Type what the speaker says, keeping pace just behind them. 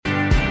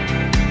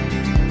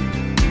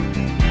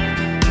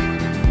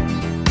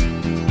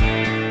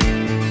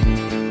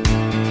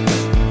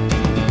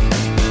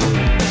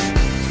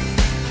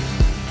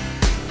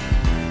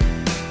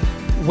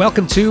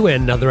Welcome to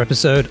another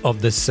episode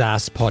of the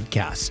SaaS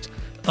Podcast.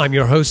 I'm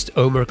your host,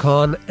 Omar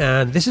Khan,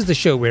 and this is the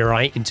show where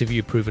I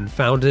interview proven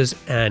founders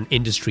and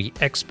industry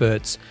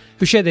experts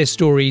who share their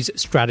stories,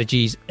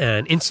 strategies,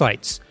 and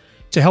insights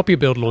to help you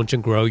build, launch,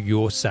 and grow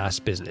your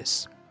SaaS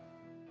business.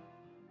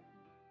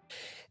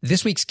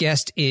 This week's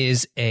guest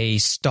is a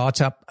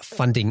startup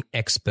funding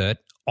expert,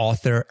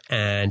 author,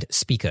 and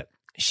speaker.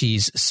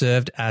 She's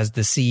served as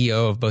the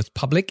CEO of both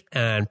public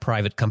and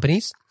private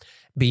companies,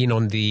 been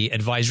on the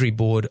advisory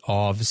board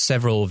of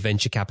several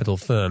venture capital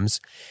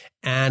firms,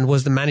 and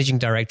was the managing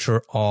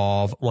director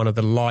of one of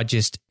the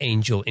largest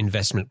angel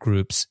investment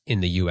groups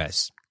in the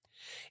US.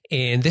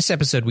 In this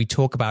episode, we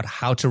talk about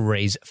how to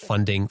raise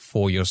funding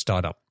for your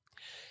startup.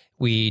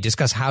 We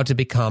discuss how to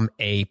become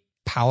a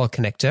power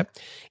connector,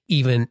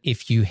 even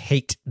if you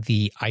hate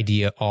the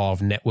idea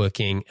of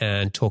networking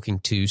and talking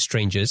to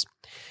strangers.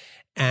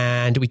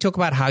 And we talk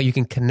about how you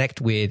can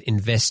connect with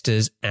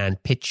investors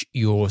and pitch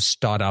your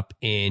startup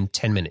in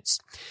 10 minutes,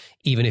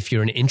 even if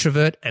you're an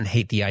introvert and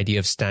hate the idea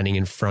of standing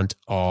in front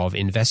of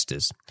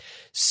investors.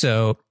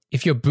 So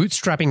if you're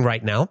bootstrapping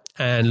right now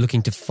and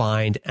looking to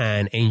find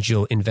an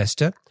angel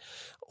investor,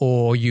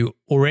 or you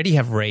already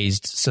have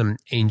raised some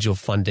angel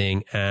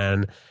funding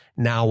and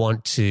now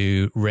want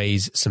to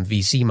raise some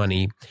VC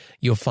money,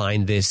 you'll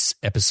find this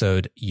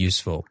episode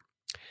useful.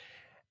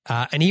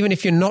 And even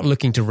if you're not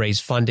looking to raise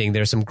funding,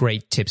 there are some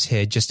great tips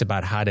here just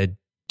about how to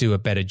do a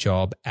better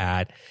job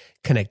at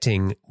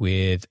connecting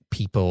with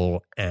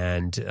people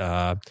and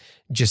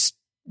just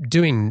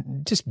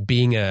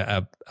being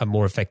a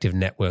more effective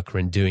networker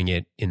and doing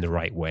it in the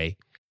right way.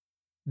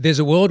 There's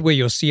a world where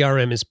your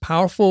CRM is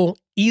powerful,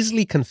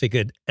 easily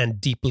configured,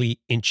 and deeply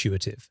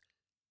intuitive.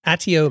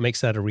 Attio makes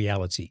that a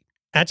reality.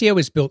 Attio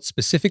is built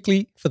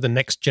specifically for the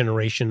next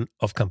generation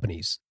of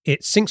companies.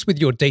 It syncs with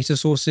your data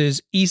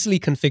sources,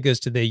 easily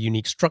configures to their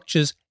unique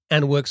structures,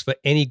 and works for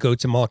any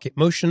go-to-market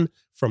motion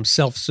from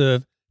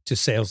self-serve to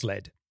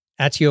sales-led.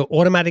 Attio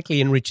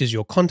automatically enriches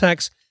your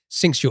contacts,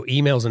 syncs your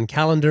emails and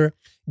calendar,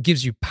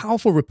 gives you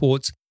powerful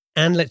reports,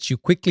 and lets you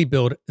quickly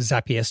build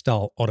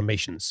Zapier-style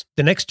automations.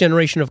 The next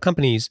generation of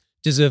companies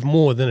deserve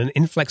more than an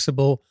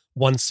inflexible,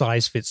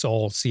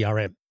 one-size-fits-all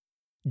CRM.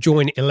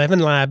 Join 11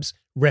 Labs,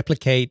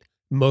 Replicate,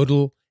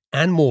 Modal,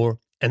 and more,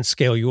 and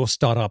scale your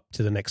startup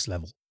to the next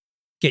level.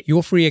 Get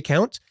your free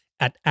account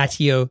at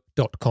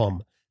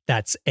attio.com.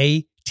 That's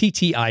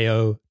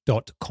attio.com.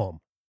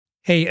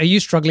 Hey, are you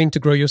struggling to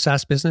grow your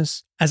SaaS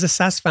business? As a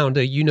SaaS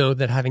founder, you know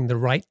that having the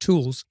right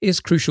tools is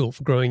crucial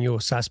for growing your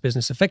SaaS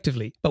business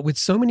effectively. But with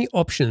so many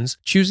options,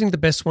 choosing the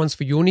best ones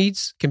for your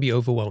needs can be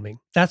overwhelming.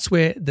 That's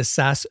where the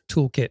SaaS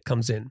Toolkit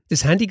comes in.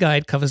 This handy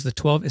guide covers the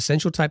 12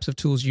 essential types of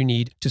tools you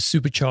need to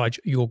supercharge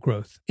your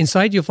growth.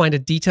 Inside, you'll find a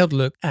detailed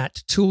look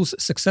at tools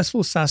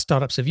successful SaaS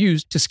startups have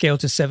used to scale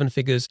to 7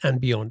 figures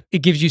and beyond. It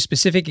gives you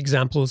specific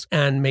examples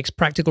and makes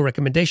practical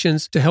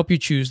recommendations to help you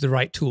choose the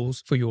right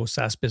tools for your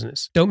SaaS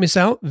business. Don't miss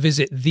out.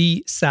 Visit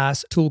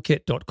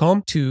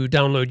thesaastoolkit.com to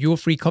download your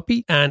free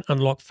copy and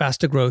unlock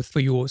faster growth for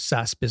your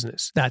SaaS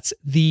business. That's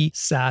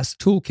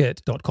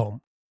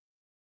thesaastoolkit.com.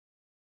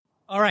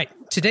 All right.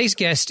 Today's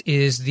guest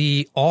is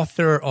the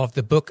author of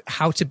the book,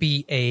 How to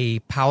Be a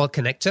Power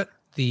Connector,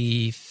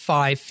 the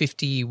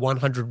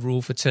 5-50-100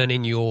 rule for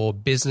turning your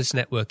business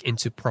network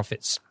into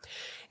profits.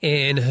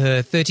 In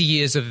her 30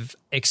 years of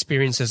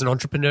experience as an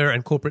entrepreneur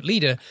and corporate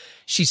leader,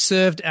 she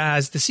served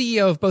as the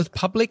CEO of both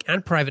public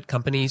and private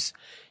companies.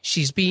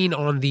 She's been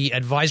on the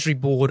advisory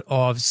board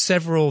of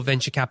several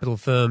venture capital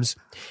firms,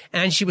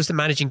 and she was the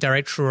managing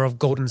director of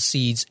Golden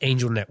Seed's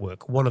Angel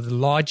Network, one of the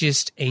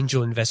largest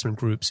angel investment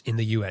groups in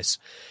the US.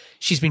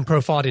 She's been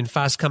profiled in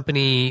Fast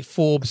Company,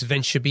 Forbes,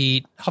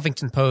 VentureBeat,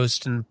 Huffington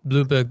Post, and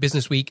Bloomberg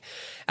Businessweek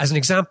as an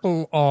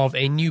example of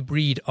a new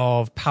breed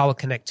of power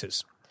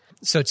connectors.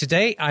 So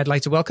today, I'd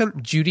like to welcome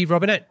Judy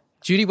Robinett.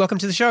 Judy, welcome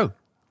to the show.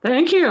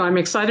 Thank you. I'm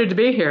excited to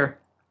be here.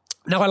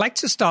 Now, I like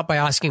to start by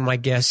asking my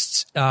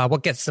guests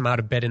what gets them out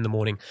of bed in the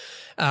morning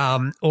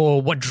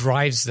or what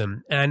drives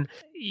them. And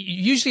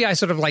usually I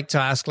sort of like to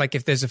ask like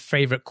if there's a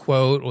favorite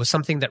quote or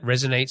something that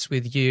resonates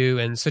with you.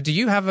 And so do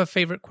you have a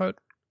favorite quote?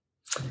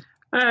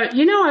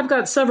 I've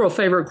got several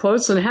favorite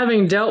quotes, and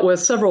having dealt with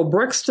several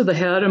bricks to the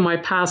head in my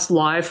past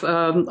life,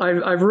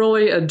 I've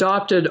really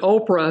adopted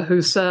Oprah,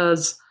 who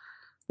says,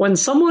 when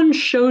someone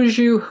shows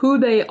you who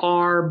they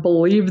are,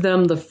 believe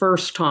them the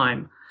first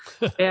time.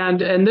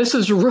 And this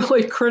is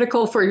really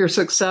critical for your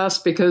success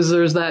because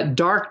there's that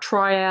dark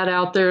triad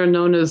out there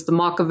known as the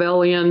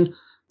Machiavellian,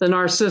 the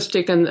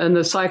narcissistic, and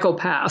the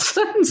psychopath.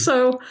 And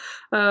so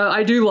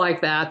I do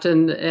like that,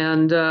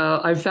 and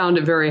I've found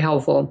it very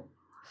helpful.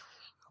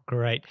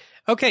 Great.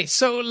 Okay,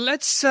 so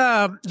let's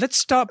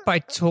start by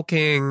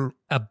talking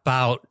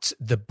about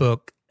the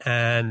book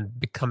and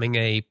becoming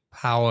a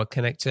power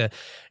connector.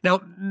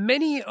 Now,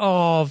 many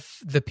of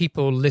the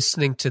people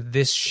listening to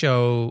this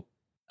show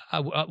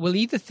will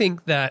either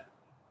think that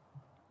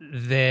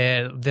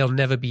they'll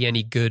never be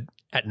any good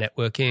at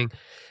networking.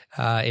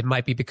 It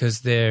might be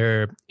because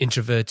they're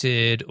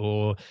introverted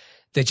or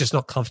they're just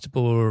not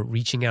comfortable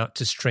reaching out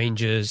to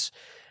strangers.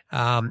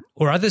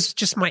 Or others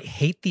just might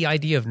hate the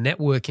idea of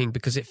networking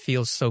because it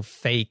feels so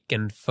fake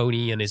and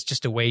phony and is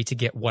just a way to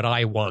get what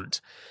I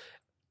want.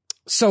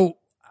 So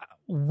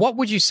what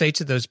would you say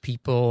to those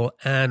people,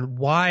 and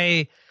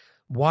why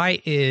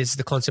is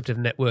the concept of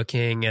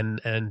networking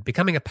and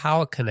becoming a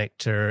power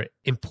connector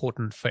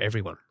important for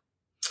everyone?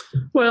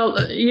 Well,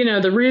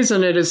 the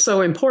reason it is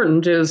so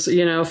important is,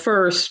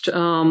 first,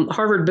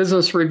 Harvard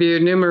Business Review,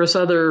 numerous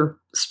other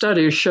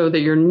studies show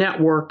that your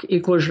network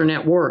equals your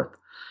net worth.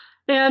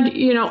 And,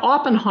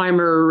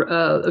 Oppenheimer,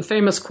 a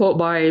famous quote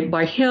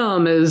by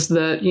him is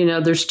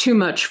that, there's too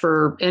much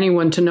for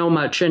anyone to know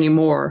much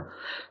anymore.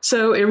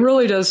 So it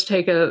really does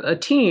take a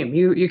team.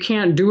 You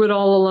can't do it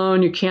all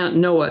alone. You can't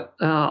know it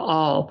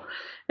all.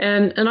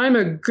 And I'm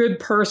a good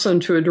person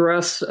to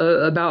address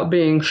about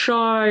being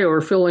shy or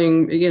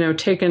feeling,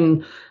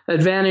 taken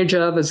advantage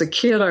of. As a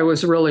kid, I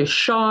was really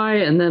shy,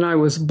 and then I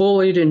was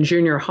bullied in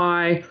junior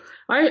high.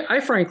 I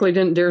frankly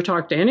didn't dare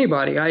talk to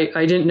anybody.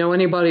 I didn't know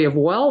anybody of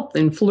wealth,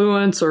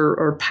 influence,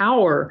 or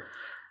power.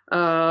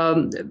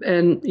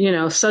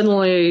 And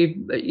suddenly,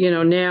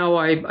 now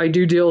I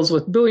do deals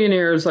with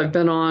billionaires. I've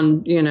been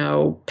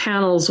on,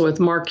 panels with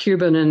Mark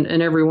Cuban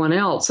and everyone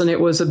else. And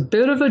it was a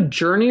bit of a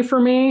journey for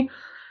me.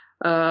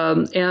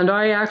 And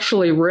I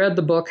actually read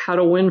the book, How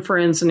to Win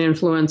Friends and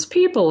Influence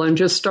People, and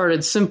just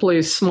started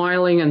simply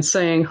smiling and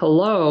saying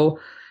hello,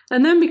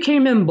 and then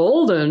became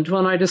emboldened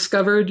when I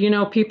discovered,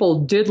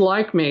 people did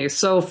like me.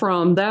 So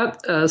from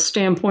that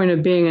standpoint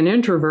of being an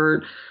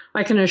introvert,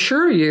 I can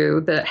assure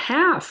you that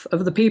half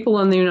of the people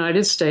in the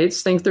United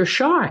States think they're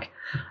shy.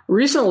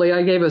 Recently,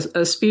 I gave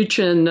a speech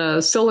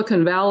in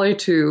Silicon Valley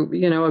to,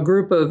 a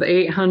group of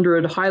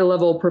 800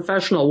 high-level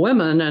professional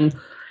women, and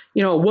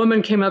a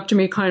woman came up to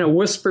me, kind of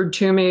whispered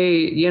to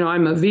me,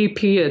 I'm a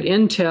VP at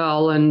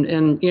Intel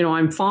and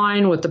I'm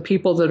fine with the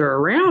people that are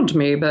around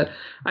me, but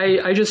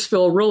I just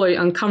feel really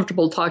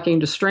uncomfortable talking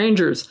to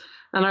strangers.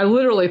 And I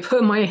literally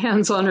put my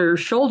hands on her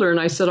shoulder and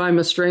I said, I'm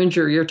a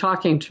stranger, you're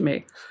talking to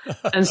me.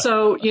 And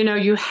so,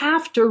 you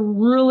have to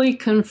really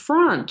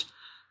confront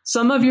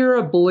some of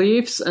your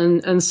beliefs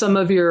and some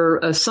of your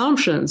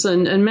assumptions.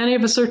 And many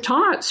of us are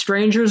taught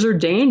strangers are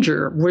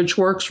danger, which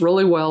works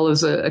really well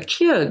as a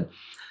kid.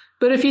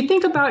 But if you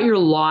think about your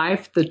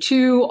life, the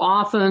two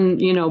often,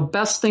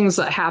 best things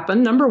that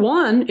happen, number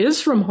one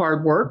is from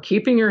hard work,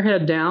 keeping your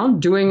head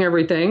down, doing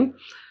everything.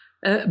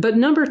 But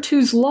number two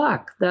is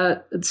luck,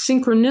 that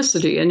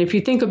synchronicity. And if you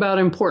think about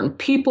important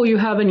people you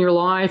have in your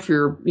life,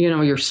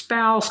 your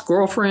spouse,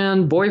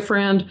 girlfriend,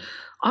 boyfriend,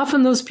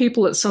 often those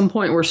people at some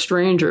point were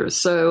strangers.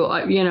 So,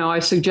 I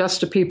suggest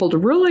to people to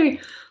really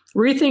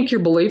rethink your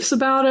beliefs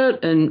about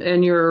it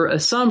and your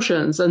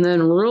assumptions, and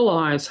then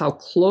realize how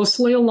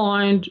closely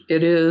aligned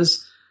it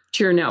is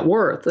to your net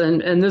worth.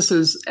 And this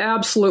is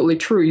absolutely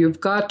true. You've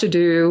got to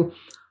do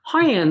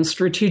high-end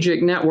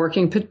strategic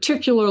networking,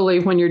 particularly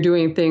when you're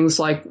doing things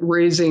like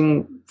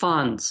raising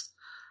funds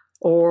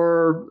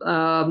or,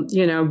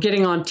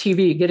 getting on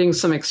TV, getting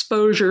some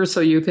exposure so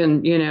you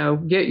can,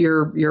 get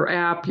your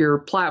app, your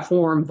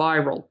platform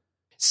viral.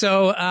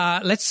 So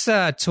let's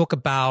talk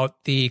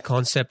about the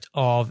concept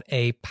of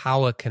a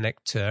power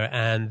connector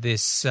and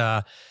this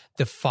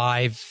the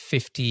 5,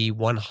 50,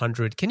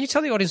 100. Can you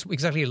tell the audience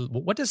exactly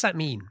what does that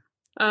mean?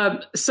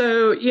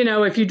 So,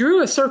 if you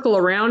drew a circle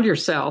around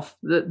yourself,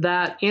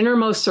 that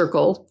innermost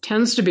circle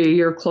tends to be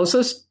your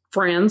closest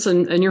friends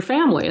and your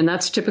family, and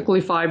that's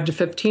typically 5 to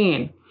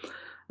 15.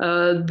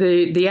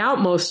 The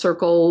outmost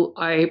circle,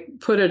 I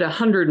put at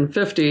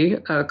 150,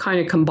 kind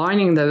of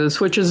combining those,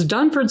 which is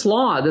Dunford's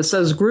law that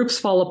says groups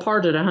fall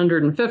apart at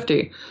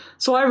 150.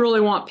 So I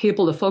really want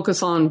people to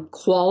focus on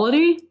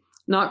quality,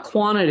 not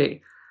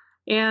quantity.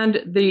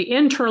 And the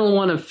internal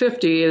one of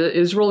 50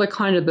 is really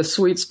kind of the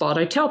sweet spot.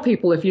 I tell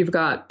people if you've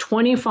got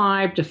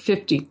 25 to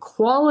 50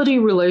 quality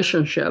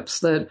relationships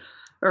that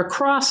are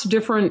across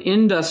different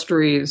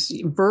industries,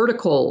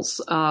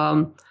 verticals,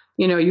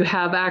 you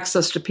have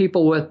access to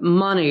people with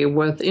money,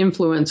 with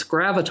influence,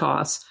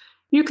 gravitas,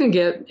 you can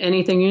get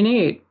anything you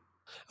need.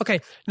 Okay.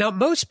 Now,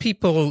 most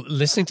people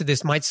listening to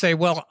this might say,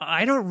 well,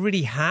 I don't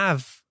really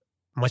have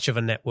much of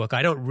a network.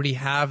 I don't really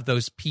have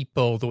those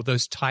people,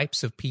 those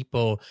types of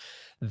people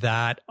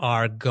that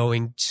are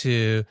going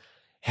to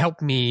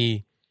help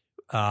me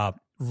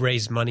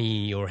raise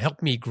money or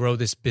help me grow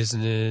this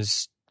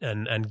business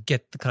and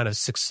get the kind of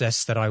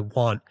success that I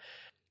want.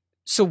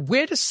 So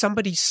where does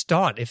somebody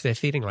start if they're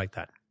feeling like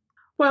that?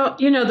 Well,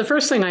 the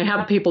first thing I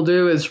have people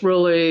do is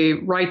really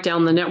write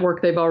down the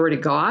network they've already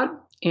got.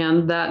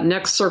 And that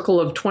next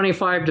circle of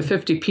 25 to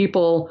 50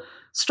 people,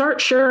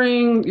 start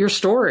sharing your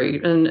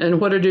story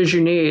and what it is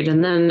you need.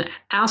 And then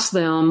ask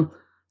them,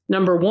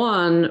 number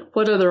one,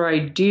 what other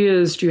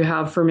ideas do you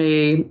have for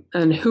me?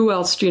 And who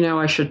else do you know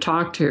I should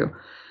talk to?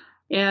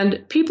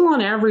 And people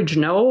on average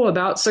know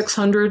about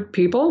 600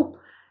 people.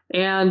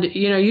 And,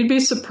 you'd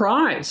be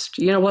surprised.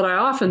 What I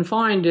often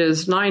find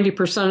is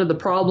 90% of the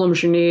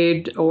problems you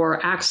need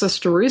or access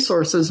to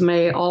resources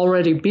may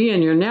already be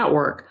in your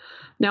network.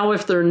 Now,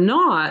 if they're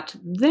not,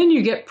 then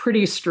you get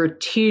pretty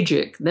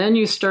strategic. Then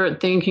you start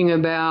thinking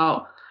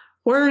about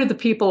where do the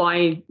people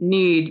I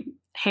need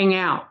hang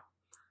out?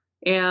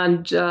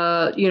 And,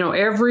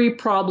 every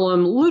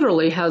problem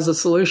literally has a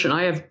solution.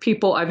 I've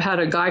had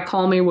a guy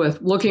call me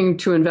with looking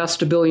to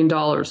invest $1 billion,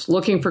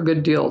 looking for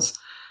good deals.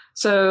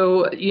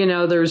 So,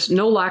 there's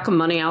no lack of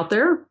money out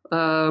there.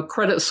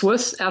 Credit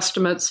Suisse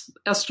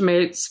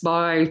estimates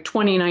by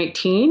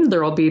 2019,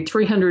 there will be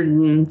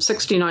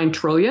 369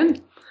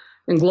 trillion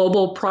in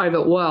global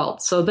private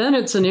wealth. So then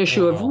it's an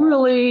issue of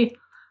really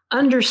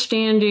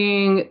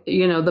understanding,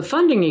 the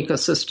funding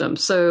ecosystem.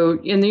 So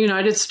in the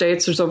United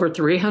States, there's over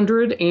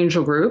 300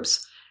 angel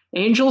groups.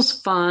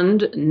 Angels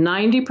fund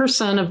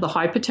 90% of the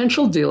high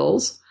potential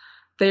deals.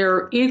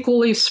 They're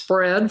equally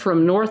spread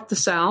from north to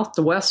south,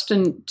 to west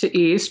and to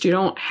east. You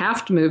don't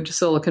have to move to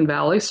Silicon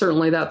Valley.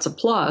 Certainly that's a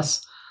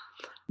plus.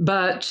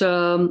 But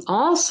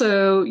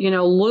also,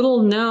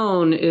 little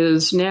known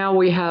is now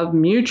we have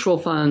mutual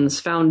funds,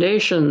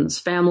 foundations,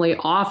 family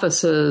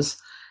offices.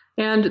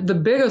 And the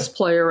biggest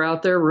player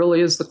out there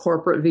really is the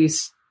corporate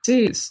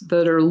VCs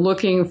that are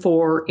looking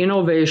for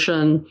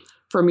innovation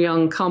from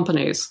young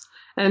companies.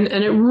 And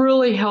it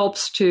really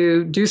helps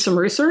to do some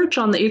research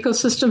on the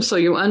ecosystem so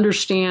you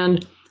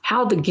understand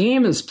how the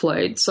game is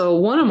played. So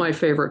one of my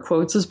favorite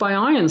quotes is by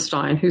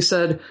Einstein, who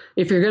said,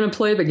 if you're going to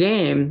play the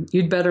game,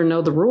 you'd better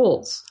know the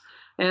rules.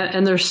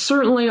 And there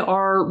certainly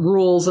are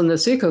rules in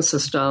this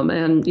ecosystem.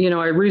 And,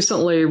 I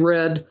recently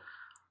read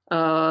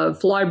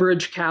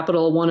Flybridge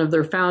Capital, one of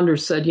their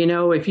founders said,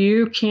 if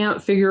you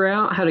can't figure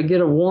out how to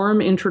get a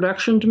warm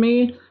introduction to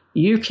me,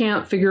 you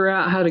can't figure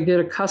out how to get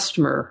a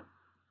customer.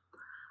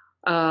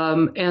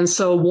 And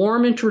so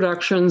warm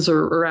introductions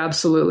are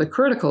absolutely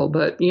critical.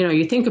 But,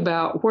 you think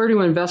about, where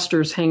do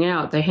investors hang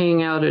out? They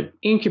hang out at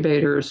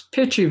incubators,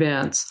 pitch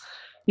events.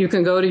 You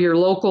can go to your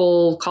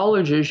local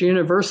colleges,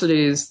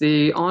 universities,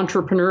 the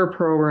entrepreneur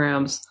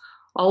programs.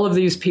 All of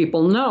these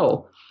people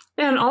know.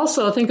 And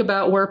also think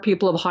about where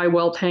people of high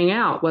wealth hang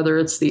out, whether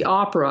it's the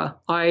opera.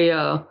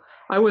 I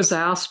was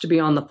asked to be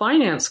on the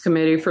finance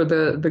committee for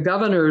the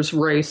governor's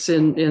race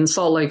in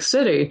Salt Lake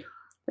City.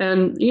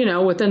 And,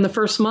 within the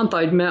first month,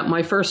 I'd met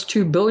my first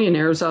 2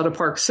 billionaires out of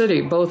Park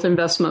City, both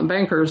investment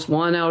bankers,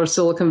 one out of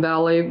Silicon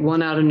Valley,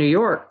 one out of New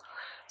York.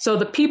 So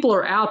the people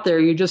are out there.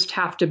 You just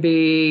have to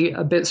be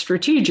a bit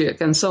strategic.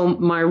 And so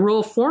my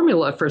real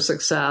formula for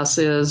success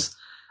is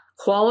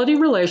quality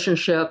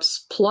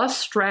relationships plus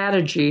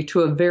strategy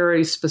to a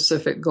very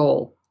specific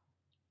goal.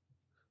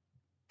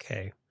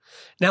 Okay.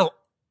 Now,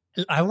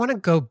 I want to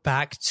go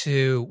back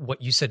to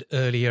what you said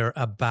earlier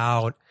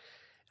about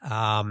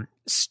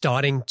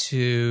starting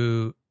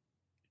to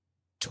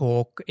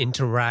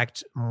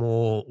interact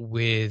more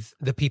with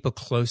the people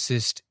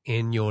closest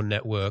in your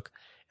network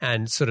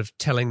and sort of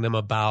telling them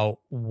about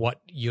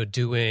what you're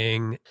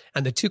doing.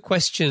 And the two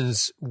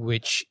questions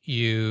which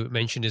you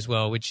mentioned as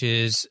well, which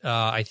is,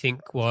 I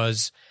think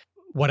was,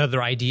 what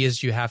other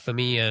ideas you have for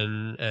me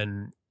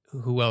and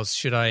who else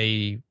should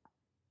I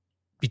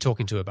be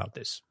talking to about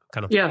this?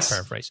 Kind of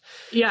paraphrase.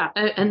 Yeah.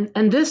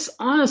 And this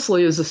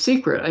honestly is a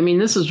secret. I mean,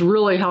 this is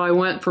really how I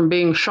went from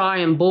being shy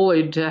and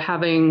bullied to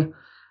having,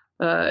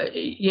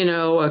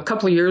 a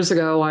couple of years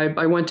ago,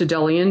 I went to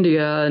Delhi,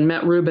 India and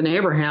met Reuben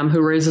Abraham,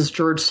 who raises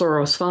George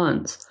Soros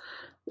funds.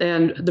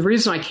 And the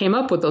reason I came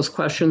up with those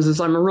questions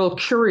is I'm a real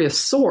curious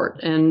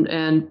sort.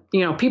 And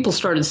people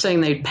started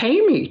saying they'd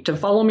pay me to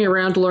follow me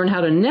around to learn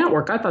how to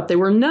network. I thought they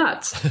were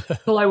nuts.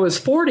 Till I was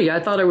 40, I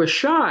thought I was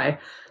shy.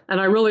 And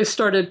I really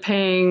started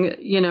paying,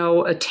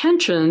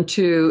 attention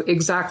to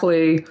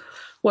exactly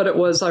what it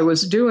was I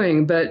was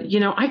doing. But,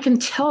 I can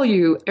tell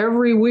you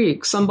every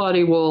week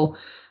somebody will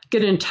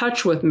get in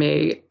touch with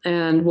me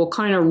and we'll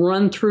kind of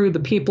run through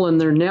the people in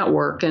their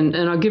network. And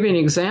I'll give you an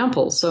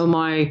example. So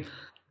my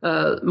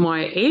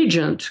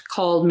agent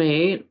called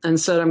me and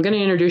said, I'm going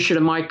to introduce you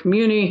to Mike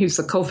Muni. He's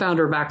the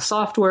co-founder of Act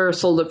Software,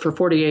 sold it for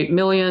 $48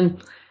 million.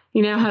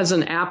 He now has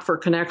an app for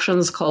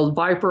connections called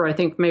Viper. I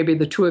think maybe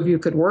the two of you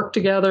could work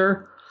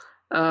together.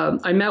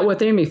 I met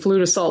with him. He flew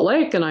to Salt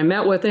Lake and I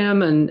met with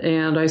him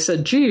and I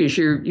said, geez,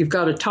 you've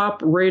got a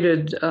top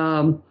rated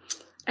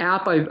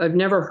app. I've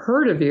never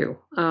heard of you.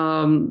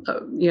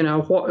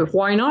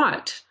 Why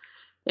not?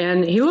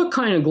 And he looked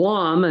kind of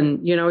glum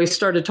and, he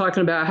started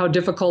talking about how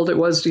difficult it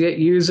was to get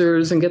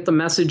users and get the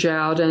message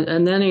out.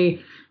 And then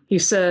he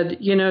said,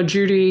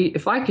 Judy,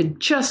 if I could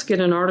just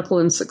get an article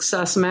in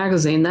Success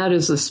Magazine, that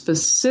is a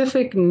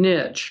specific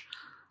niche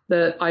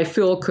that I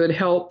feel could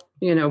help,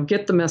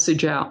 get the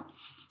message out.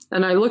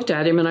 And I looked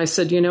at him and I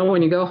said,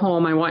 when you go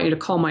home, I want you to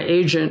call my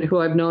agent, who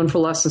I've known for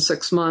less than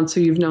 6 months,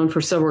 who you've known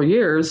for several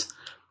years.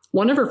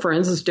 One of her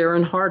friends is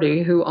Darren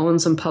Hardy, who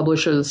owns and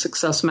publishes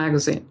Success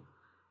Magazine.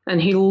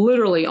 And he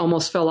literally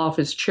almost fell off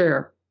his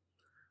chair.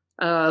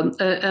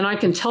 And I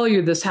can tell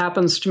you this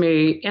happens to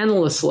me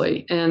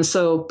endlessly. And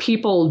so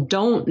people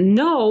don't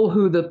know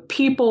who the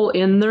people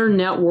in their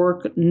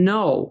network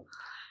know.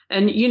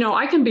 And,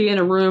 I can be in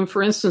a room,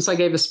 for instance, I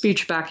gave a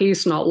speech back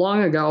east not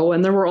long ago,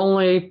 and there were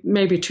only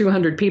maybe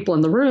 200 people in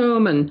the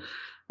room. And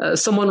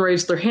someone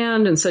raised their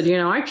hand and said,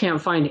 I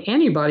can't find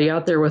anybody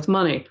out there with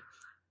money.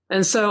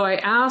 And so I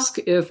asked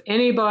if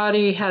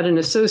anybody had an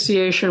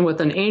association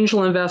with an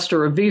angel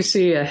investor, a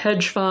VC, a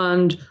hedge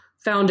fund,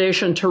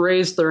 foundation to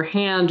raise their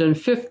hand, and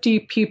 50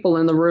 people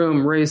in the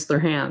room raised their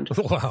hand.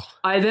 Wow.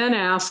 I then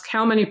asked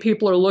how many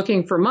people are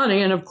looking for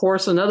money. And of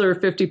course, another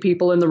 50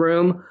 people in the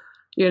room,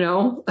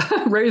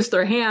 raised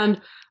their hand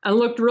and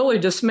looked really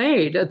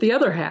dismayed at the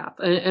other half.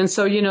 And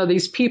so,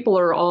 these people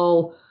are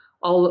all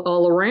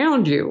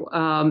around you.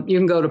 You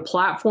can go to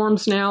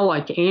platforms now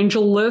like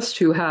Angel List,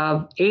 who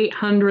have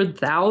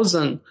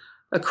 800,000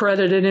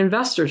 accredited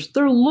investors.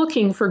 They're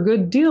looking for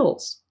good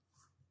deals.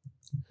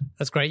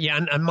 That's great. Yeah.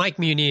 And Mike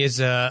Muni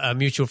is a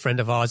mutual friend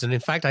of ours. And in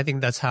fact, I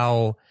think that's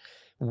how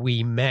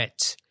we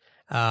met.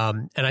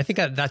 And I think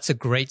that's a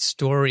great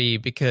story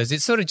because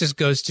it sort of just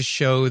goes to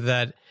show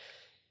that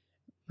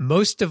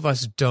most of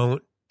us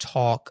don't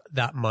talk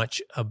that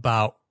much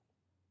about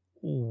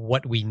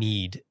what we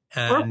need.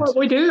 Or what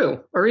we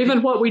do, or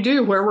even what we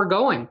do, where we're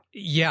going.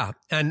 Yeah.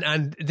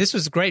 And this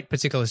was a great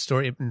particular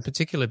story in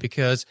particular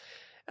because,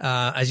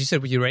 as you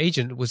said, with your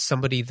agent was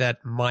somebody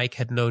that Mike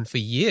had known for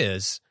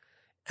years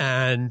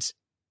and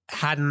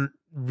hadn't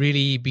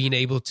really been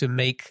able to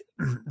make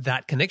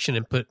that connection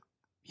and put,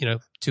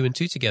 two and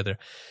two together.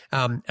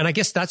 And I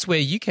guess that's where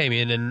you came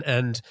in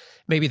and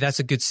maybe that's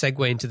a good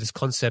segue into this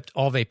concept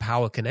of a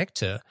power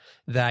connector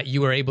that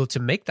you were able to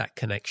make that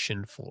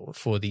connection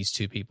for these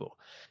two people.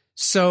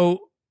 So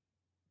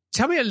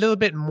tell me a little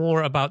bit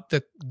more about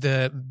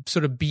the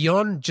sort of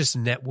beyond just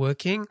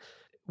networking.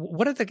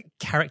 What are the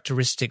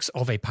characteristics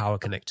of a power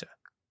connector?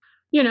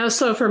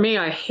 So for me,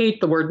 I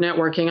hate the word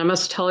networking. I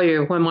must tell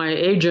you, when my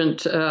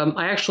agent,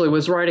 I actually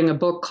was writing a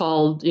book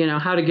called,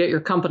 How to Get Your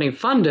Company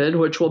Funded,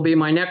 which will be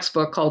my next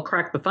book called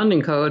Crack the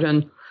Funding Code.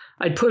 And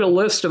I'd put a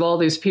list of all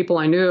these people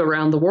I knew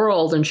around the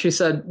world. And she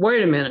said,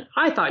 wait a minute,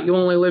 I thought you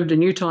only lived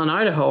in Utah and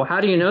Idaho. How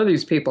do you know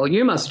these people?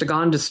 You must have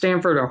gone to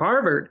Stanford or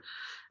Harvard.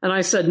 And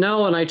I said,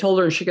 no. And I told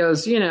her, and she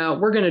goes,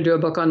 we're going to do a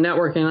book on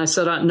networking. And I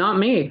said, not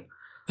me.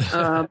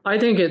 I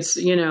think it's,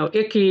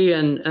 icky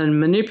and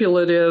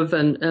manipulative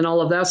and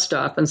all of that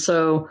stuff. And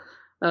so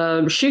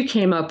she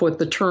came up with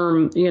the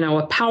term,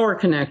 a power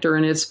connector.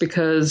 And it's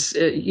because,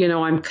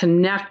 I'm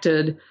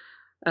connected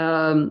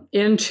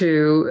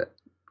into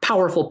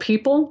powerful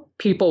people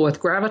with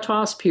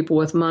gravitas, people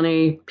with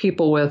money,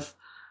 people with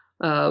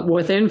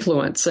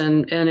influence.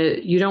 And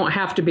you don't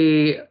have to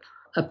be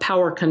a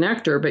power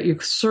connector, but you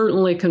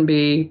certainly can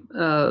be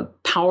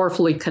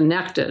powerfully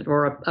connected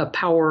or a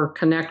power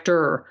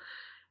connector.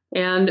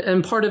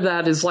 And part of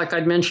that is, like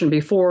I'd mentioned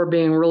before,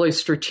 being really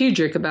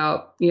strategic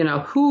about,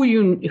 who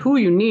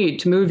you need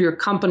to move your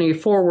company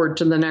forward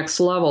to the next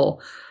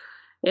level.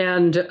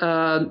 And,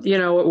 I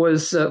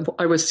was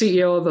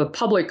CEO of a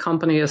public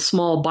company, a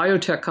small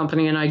biotech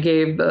company, and I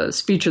gave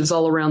speeches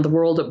all around the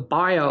world at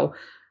Bio.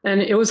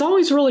 And it was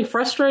always really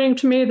frustrating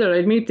to me that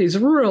I'd meet these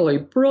really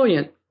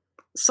brilliant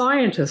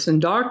scientists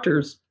and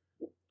doctors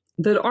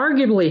that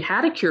arguably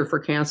had a cure for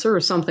cancer or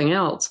something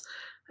else,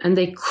 and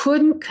they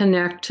couldn't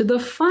connect to the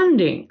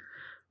funding.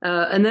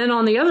 And then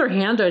on the other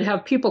hand, I'd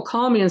have people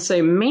call me and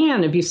say,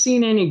 man, have you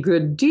seen any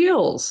good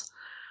deals?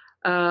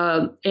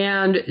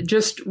 And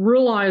just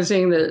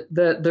realizing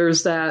that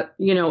there's that,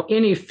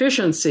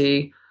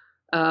 inefficiency,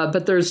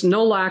 but there's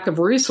no lack of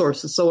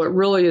resources. So it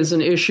really is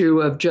an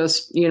issue of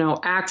just,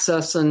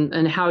 access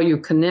and how you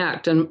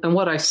connect. And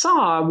what I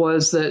saw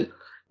was that,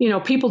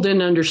 people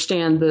didn't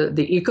understand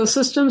the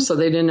ecosystem, so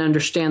they didn't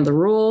understand the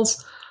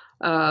rules.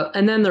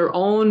 And then their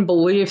own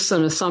beliefs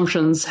and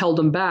assumptions held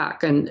them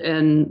back. And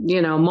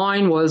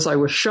mine was I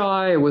was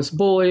shy, I was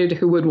bullied,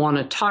 who would want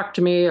to talk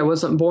to me? I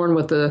wasn't born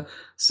with a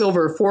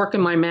silver fork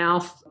in my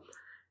mouth.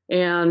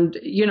 And,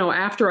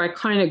 after I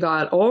kind of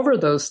got over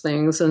those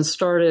things and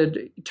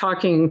started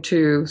talking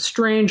to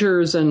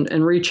strangers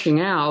and reaching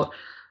out,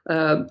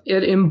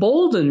 it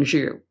emboldens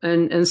you.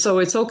 And so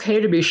it's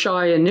okay to be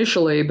shy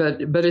initially,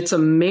 but it's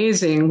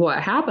amazing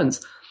what happens.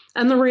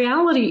 And the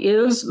reality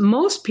is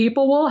most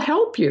people will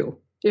help you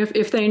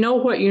if they know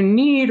what you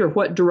need or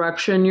what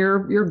direction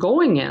you're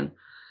going in.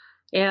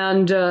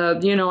 And,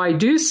 I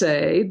do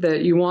say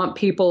that you want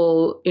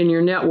people in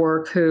your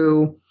network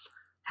who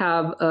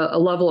have a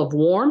level of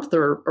warmth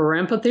or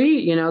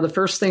empathy. The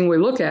first thing we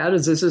look at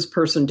is this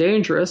person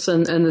dangerous?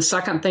 And the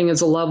second thing is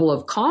a level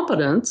of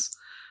competence.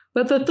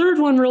 But the third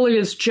one really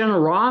is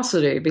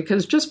generosity,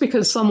 because just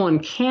because someone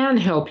can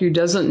help you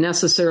doesn't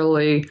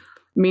necessarily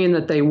mean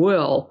that they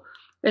will.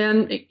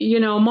 And,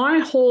 my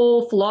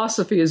whole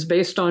philosophy is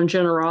based on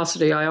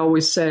generosity. I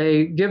always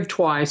say, give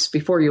twice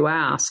before you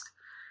ask.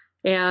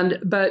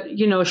 But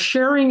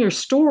sharing your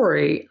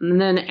story and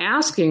then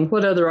asking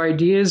what other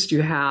ideas do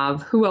you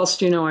have? Who else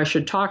do you know I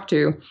should talk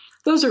to?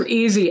 Those are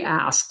easy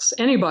asks.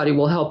 Anybody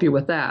will help you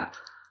with that.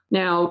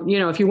 Now,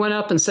 if you went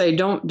up and say,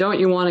 don't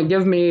you want to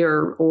give me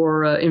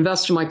or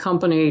invest in my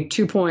company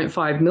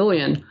 $2.5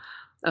 million?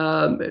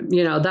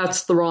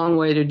 That's the wrong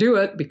way to do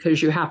it,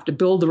 because you have to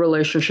build the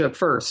relationship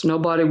first.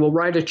 Nobody will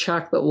write a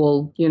check that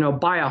will,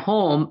 buy a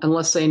home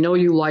unless they know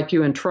you, like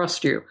you, and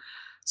trust you.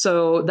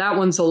 So that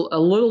one's a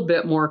little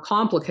bit more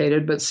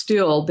complicated, but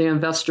still the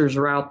investors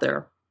are out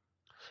there.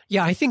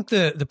 Yeah, I think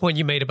the point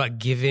you made about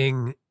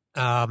giving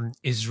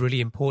is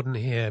really important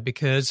here,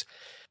 because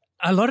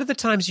a lot of the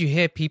times you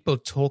hear people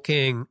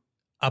talking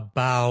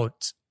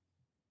about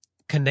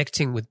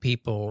connecting with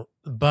people,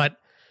 but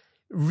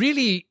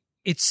really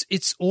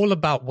it's all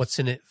about what's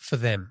in it for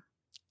them.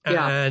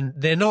 Yeah. And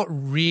they're not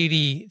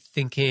really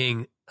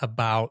thinking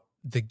about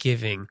the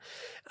giving.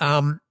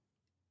 And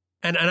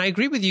I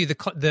agree with you.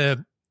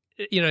 The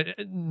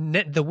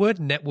word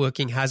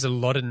networking has a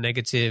lot of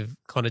negative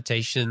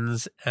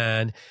connotations,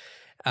 and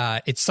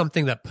it's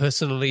something that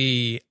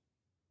personally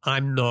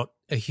I'm not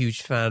a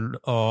huge fan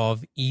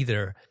of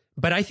either.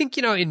 But I think,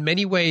 in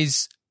many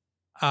ways,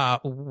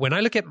 when I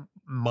look at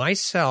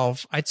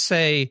myself, I'd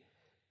say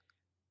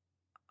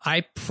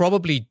I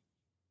probably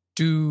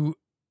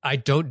I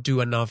don't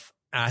do enough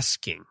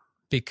asking,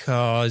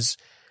 because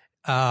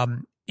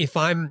if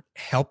I'm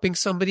helping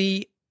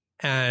somebody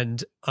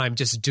and I'm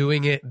just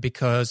doing it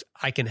because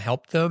I can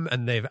help them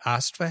and they've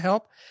asked for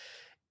help,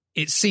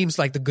 it seems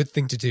like the good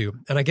thing to do.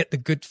 And I get the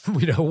good,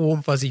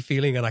 warm, fuzzy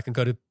feeling, and I can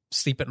go to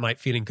sleep at night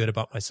feeling good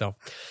about myself.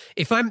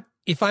 If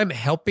I'm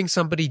helping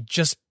somebody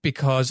just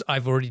because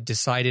I've already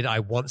decided I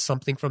want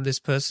something from this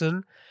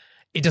person,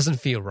 it doesn't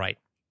feel right.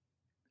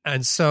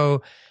 And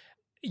so,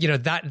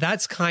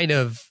 that's kind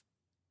of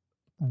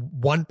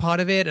one part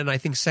of it. And I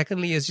think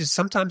secondly is just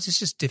sometimes it's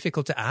just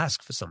difficult to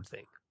ask for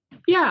something.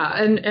 Yeah,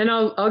 and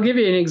I'll give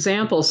you an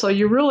example. So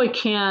you really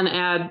can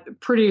add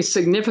pretty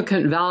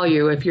significant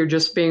value if you're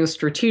just being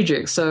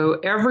strategic. So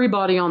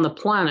everybody on the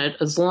planet,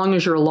 as long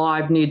as you're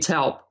alive, needs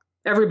help.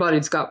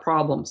 Everybody's got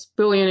problems.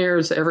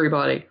 Billionaires,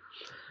 everybody.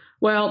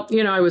 Well,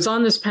 I was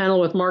on this panel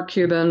with Mark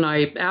Cuban.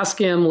 I asked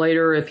him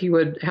later if he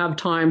would have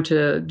time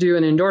to do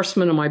an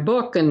endorsement of my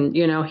book, and,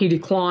 he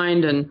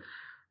declined.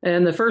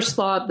 And the first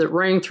thought that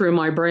rang through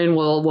my brain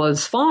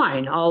was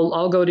fine.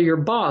 I'll go to your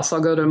boss.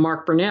 I'll go to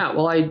Mark Burnett.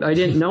 Well, I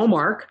didn't know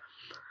Mark,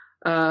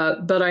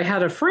 but I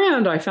had a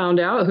friend I found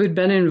out who'd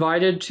been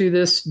invited to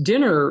this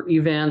dinner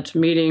event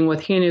meeting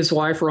with he and his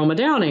wife, Roma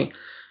Downey.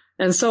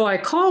 And so I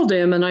called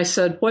him and I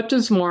said, "What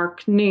does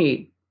Mark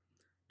need?"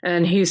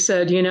 And he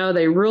said,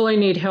 they really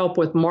need help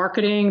with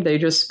marketing. They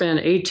just spent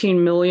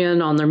 $18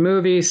 million on their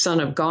movie, Son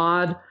of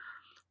God.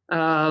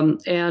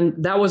 And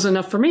that was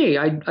enough for me.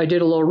 I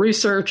did a little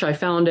research. I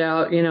found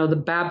out,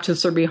 the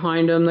Baptists are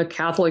behind him, the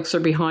Catholics are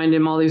behind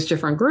him, all these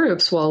different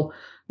groups. Well,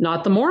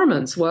 not the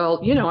Mormons.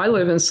 Well, I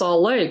live in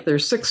Salt Lake.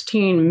 There's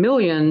 16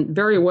 million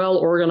very well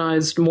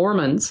organized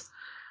Mormons.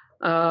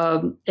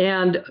 And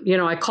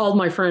I called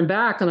my friend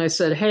back and I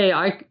said, "Hey,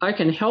 I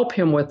can help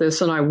him with this,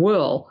 and I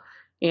will.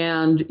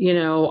 And,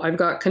 I've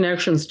got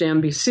connections to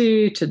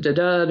NBC, to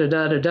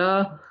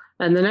da-da.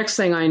 And the next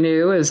thing I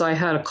knew is I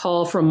had a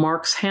call from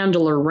Mark's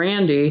handler,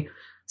 Randy,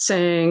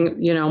 saying,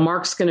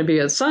 Mark's going to be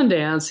at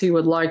Sundance. He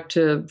would like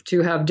to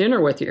have dinner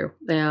with you.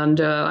 And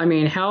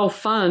how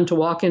fun to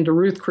walk into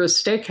Ruth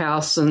Chris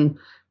Steakhouse and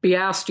be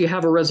asked, "Do you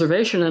have a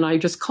reservation?" And I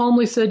just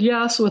calmly said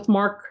yes, with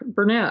Mark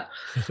Burnett.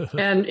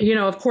 And,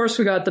 of course,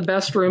 we got the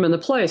best room in the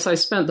place. I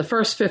spent the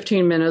first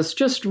 15 minutes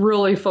just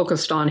really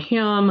focused on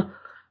him,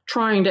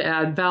 trying to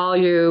add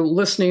value,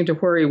 listening to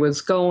where he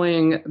was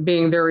going,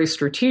 being very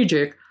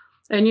strategic.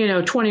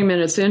 And, 20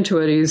 minutes into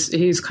it,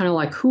 he's kind of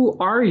like, "Who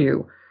are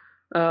you?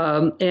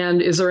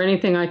 And is there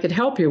anything I could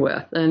help you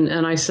with?"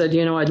 And I said,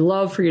 "I'd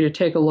love for you to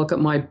take a look at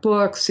my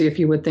book, see if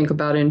you would think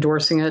about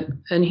endorsing it."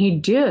 And he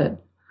did.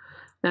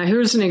 Now,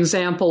 here's an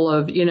example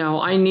of,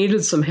 I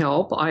needed some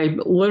help. I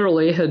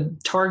literally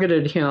had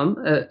targeted him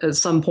at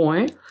some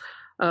point.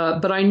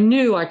 But I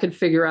knew I could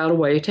figure out a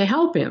way to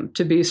help him,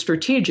 to be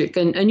strategic.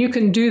 And you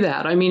can do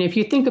that. If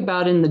you think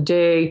about in the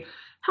day,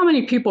 how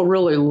many people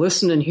really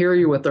listen and hear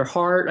you with their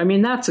heart?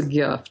 That's a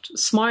gift.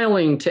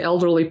 Smiling to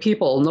elderly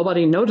people,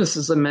 nobody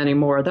notices them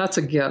anymore. That's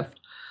a gift.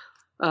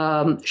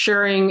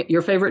 Sharing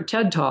your favorite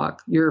TED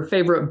Talk, your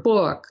favorite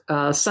book,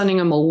 sending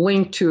them a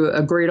link to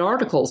a great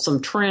article,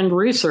 some trend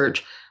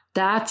research,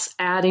 that's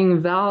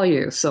adding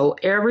value. So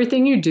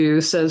everything you do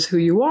says who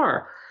you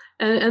are.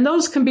 And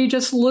those can be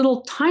just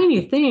little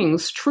tiny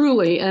things,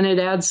 truly, and it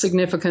adds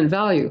significant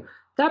value.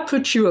 That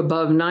puts you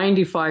above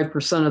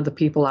 95% of the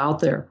people out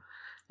there.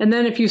 And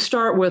then if you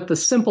start with the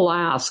simple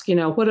ask,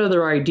 what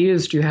other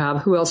ideas do you have?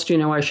 Who else do you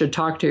know I should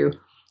talk to?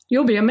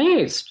 You'll be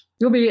amazed.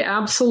 You'll be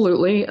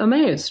absolutely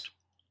amazed.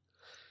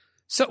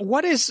 So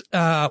what is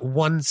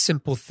one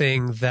simple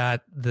thing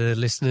that the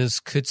listeners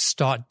could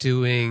start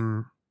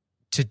doing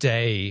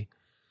today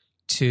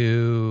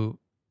to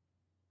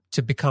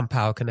become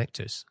power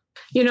connectors?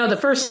 The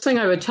first thing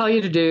I would tell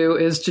you to do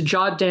is to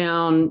jot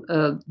down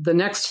the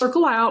next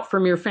circle out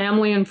from your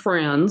family and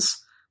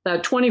friends,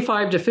 that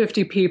 25 to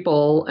 50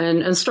 people,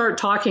 and start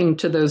talking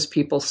to those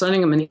people,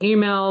 sending them an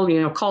email,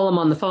 call them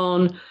on the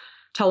phone,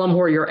 tell them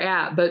where you're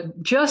at.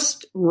 But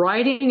just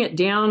writing it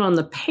down on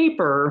the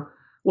paper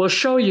will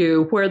show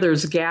you where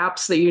there's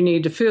gaps that you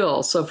need to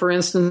fill. So, for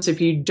instance,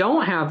 if you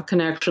don't have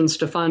connections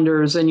to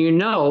funders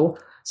and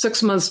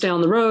 6 months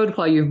down the road,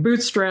 while you've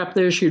bootstrapped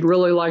this, you'd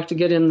really like to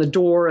get in the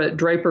door at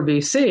Draper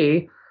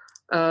VC,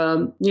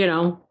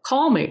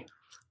 call me.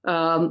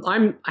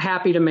 I'm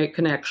happy to make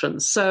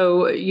connections.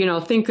 So,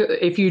 think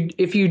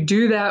if you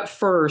do that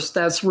first,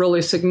 that's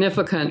really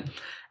significant.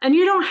 And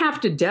you don't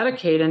have to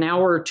dedicate an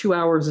hour or 2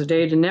 hours a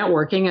day to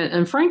networking.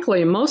 And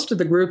frankly, most of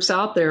the groups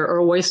out there are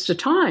a waste of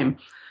time.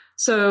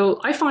 So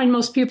I find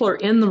most people are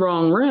in the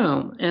wrong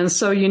room. And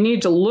so you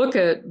need to look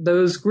at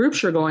those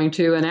groups you're going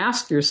to and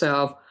ask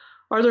yourself,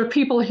 are there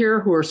people here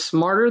who are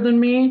smarter than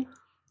me,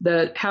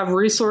 that have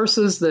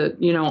resources that,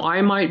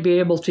 I might be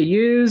able to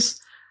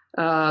use?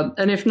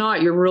 And if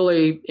not, you're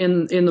really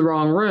in the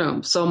wrong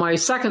room. So my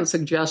second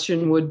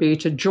suggestion would be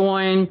to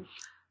join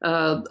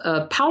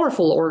a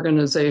powerful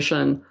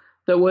organization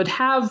that would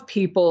have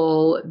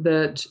people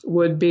that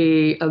would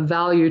be of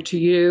value to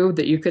you,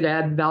 that you could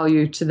add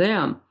value to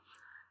them.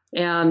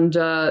 And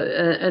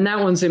that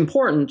one's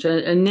important.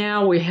 And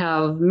now we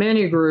have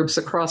many groups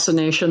across the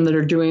nation that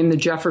are doing the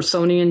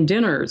Jeffersonian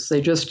dinners.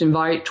 They just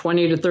invite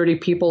 20 to 30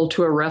 people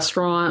to a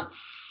restaurant.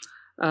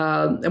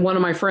 And one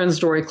of my friends,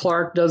 Dory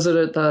Clark, does it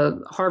at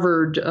the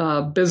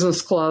Harvard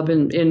Business Club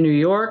in New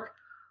York.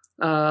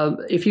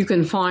 If you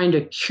can find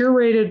a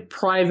curated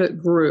private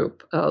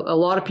group, a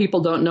lot of people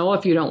don't know,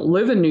 if you don't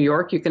live in New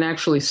York, you can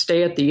actually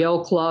stay at the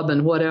Yale Club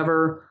and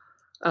whatever.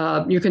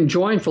 You can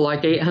join for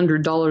like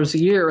 $800 a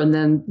year and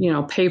then,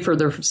 pay for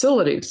their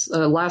facilities.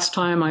 Last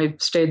time I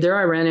stayed there,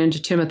 I ran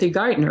into Timothy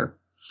Geithner.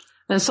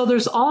 And so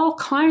there's all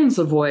kinds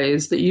of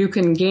ways that you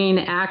can gain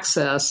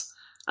access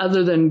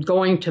other than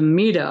going to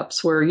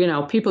meetups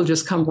where, people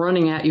just come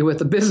running at you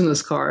with a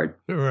business card.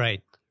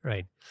 Right.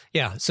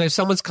 Yeah. So if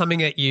someone's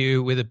coming at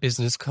you with a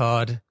business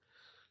card,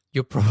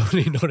 you're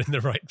probably not in the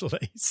right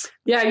place.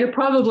 Yeah, you're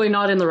probably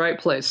not in the right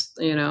place,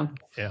 Yeah.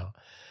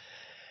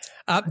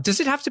 Does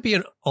it have to be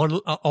an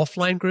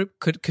offline group?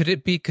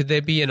 Could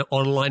there be an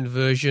online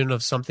version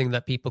of something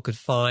that people could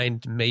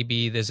find?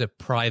 Maybe there's a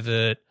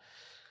private,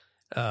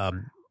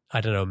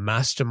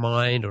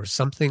 mastermind or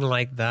something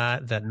like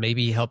that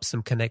maybe helps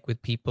them connect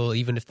with people,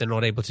 even if they're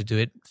not able to do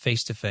it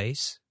face to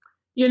face?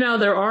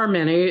 There are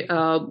many.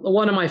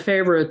 One of my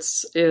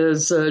favorites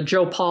is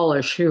Joe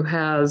Polish, who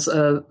has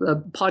a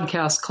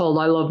podcast called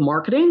I Love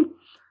Marketing.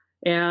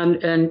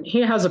 And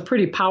he has a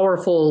pretty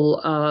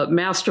powerful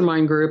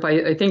mastermind group.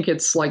 I think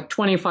it's like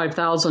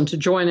 25,000 to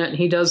join it. And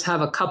he does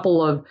have a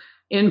couple of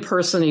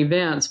in-person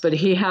events, but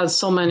he has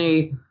so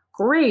many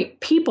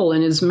great people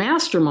in his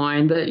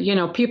mastermind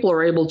that, people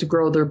are able to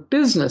grow their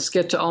business,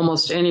 get to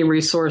almost any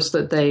resource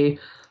that they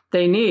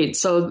need.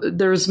 So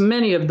there's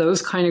many of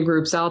those kind of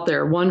groups out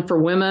there. One for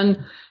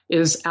women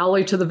is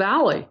Alley to the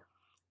Valley.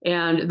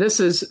 And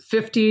this is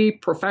 50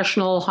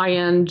 professional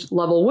high-end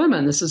level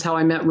women. This is how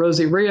I met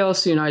Rosie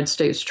Rios, the United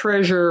States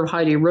Treasurer,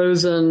 Heidi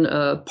Rosen,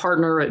 a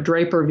partner at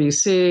Draper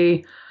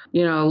VC,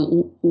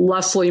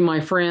 Leslie, my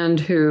friend,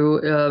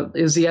 who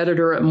is the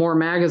editor at More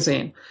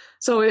Magazine.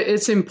 So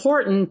it's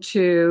important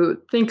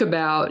to think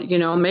about,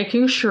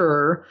 making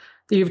sure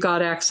that you've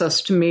got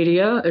access to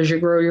media as you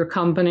grow your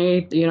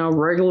company,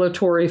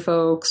 regulatory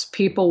folks,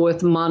 people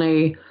with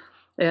money,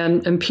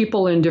 and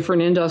people in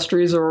different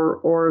industries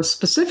or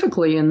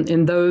specifically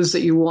in those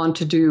that you want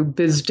to do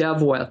biz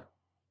dev with.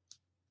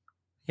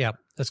 Yeah,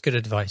 that's good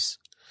advice.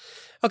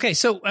 Okay,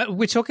 so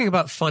we're talking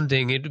about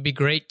funding. It would be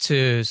great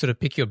to sort of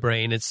pick your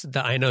brain.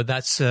 I know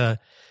that's an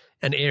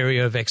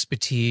area of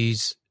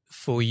expertise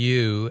for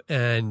you,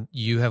 and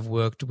you have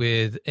worked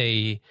with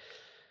a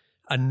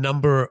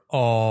number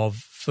of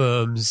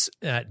firms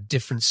at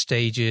different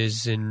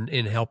stages in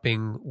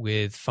helping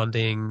with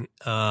funding.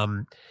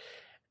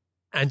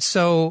 And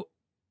so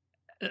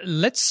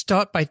let's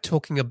start by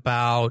talking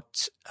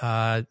about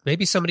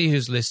maybe somebody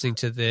who's listening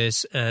to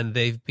this and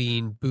they've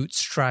been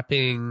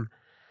bootstrapping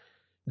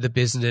the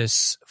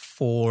business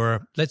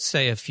for, let's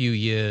say, a few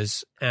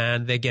years,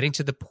 and they're getting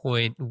to the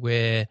point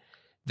where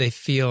they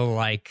feel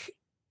like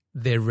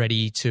they're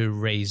ready to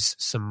raise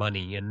some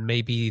money. And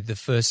maybe the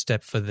first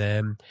step for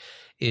them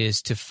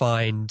is to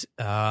find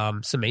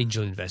some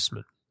angel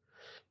investment.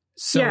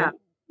 So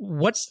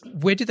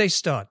where do they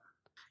start?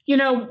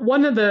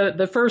 One of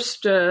the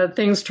first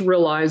things to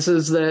realize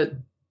is that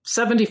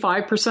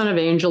 75% of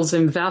angels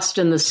invest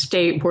in the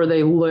state where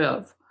they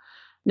live.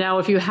 Now,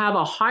 if you have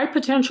a high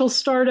potential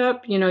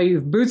startup,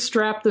 you've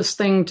bootstrapped this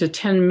thing to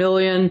 10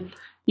 million,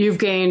 you've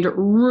gained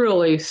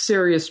really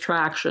serious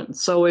traction.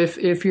 So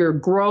if your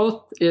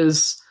growth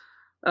has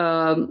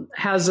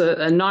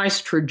a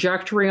nice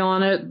trajectory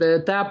on it,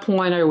 at that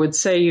point, I would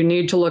say you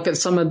need to look at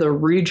some of the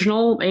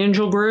regional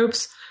angel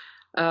groups.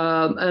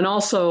 And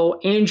also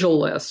angel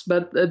lists.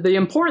 But the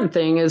important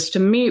thing is to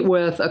meet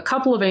with a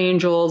couple of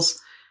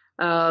angels,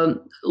 have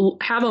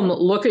them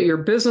look at your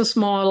business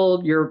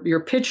model, your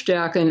pitch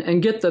deck,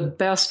 and get the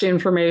best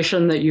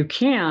information that you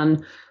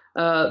can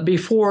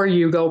before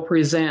you go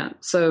present.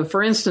 So,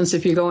 for instance,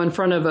 if you go in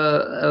front of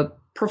a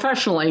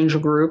professional angel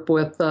group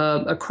with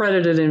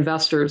accredited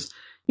investors,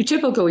 you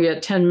typically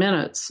get 10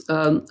 minutes.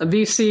 A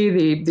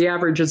VC, the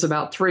average is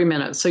about 3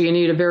 minutes. So you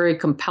need a very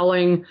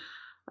compelling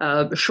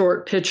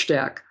short pitch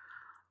deck.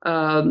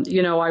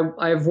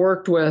 I've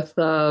worked with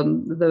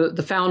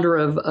the founder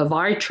of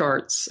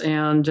iCharts,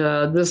 and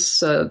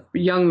this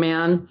young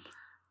man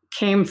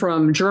came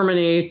from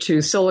Germany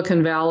to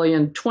Silicon Valley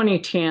in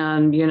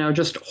 2010,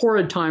 just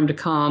horrid time to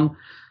come.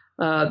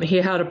 He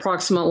had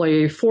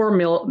approximately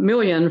 $4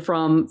 million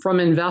from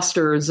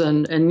investors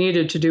and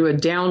needed to do a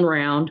down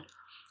round.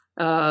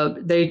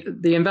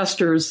 The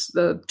investors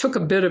took a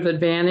bit of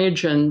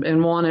advantage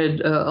and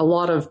wanted a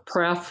lot of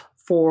pref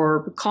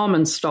for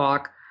common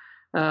stock.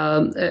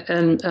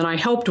 And I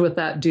helped with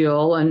that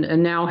deal.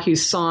 And now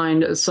he's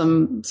signed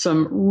some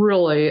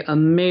really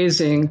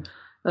amazing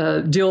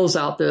deals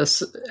out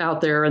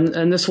there.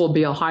 And this will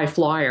be a high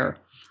flyer.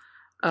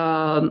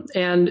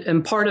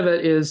 And part of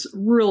it is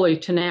really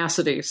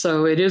tenacity.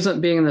 So it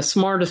isn't being the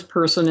smartest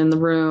person in the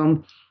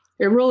room.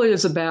 It really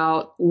is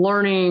about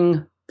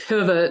learning,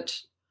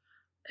 pivot,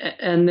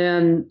 and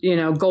then,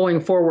 going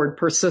forward,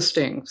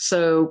 persisting.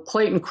 So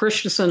Clayton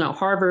Christensen at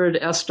Harvard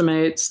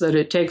estimates that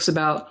it takes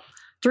about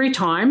 3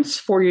 times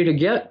for you to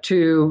get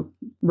to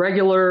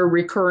regular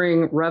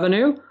recurring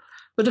revenue.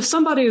 But if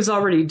somebody has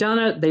already done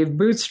it, they've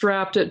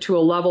bootstrapped it to a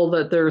level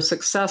that they're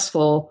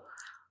successful,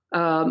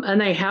 and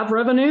they have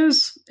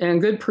revenues and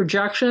good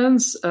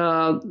projections,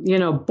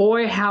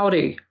 boy,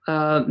 howdy,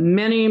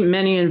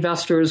 many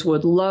investors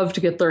would love to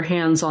get their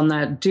hands on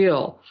that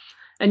deal.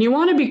 And you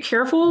want to be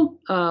careful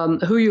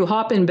who you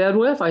hop in bed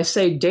with. I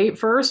say date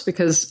first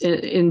because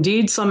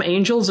indeed some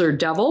angels are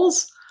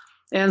devils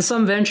and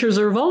some ventures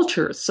are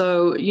vultures.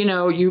 So,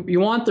 you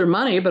want their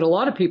money, but a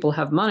lot of people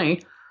have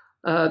money.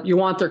 You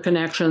want their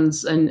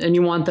connections and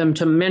you want them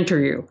to mentor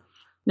you.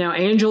 Now,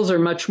 angels are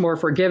much more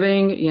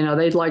forgiving.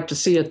 They'd like to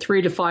see a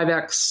 3 to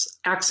 5x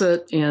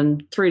exit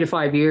in 3 to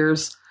 5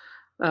 years.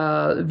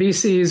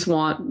 VCs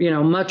want,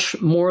 much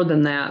more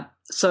than that.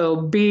 So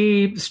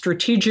be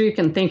strategic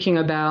in thinking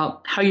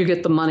about how you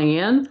get the money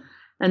in,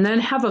 and then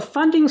have a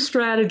funding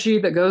strategy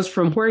that goes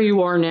from where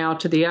you are now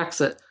to the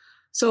exit.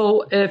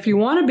 So if you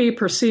want to be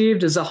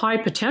perceived as a high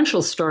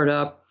potential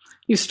startup,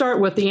 you start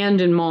with the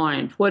end in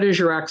mind. What is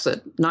your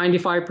exit?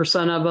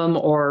 95% of them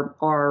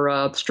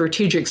are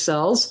strategic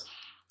sells.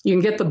 You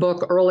can get the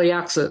book Early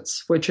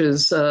Exits, which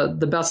is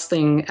the best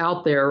thing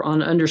out there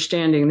on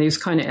understanding these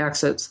kind of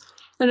exits.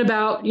 And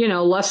about,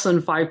 less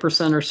than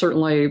 5% are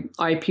certainly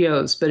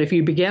IPOs. But if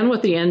you begin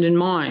with the end in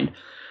mind,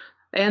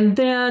 and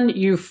then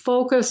you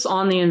focus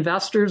on the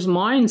investor's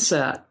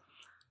mindset.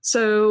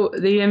 So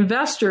the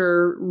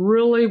investor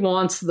really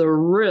wants the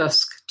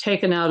risk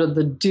taken out of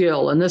the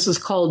deal. And this is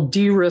called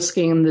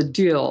de-risking the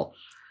deal.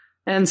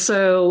 And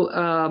so,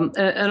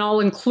 and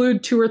I'll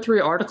include 2 or 3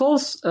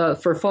 articles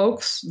for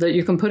folks that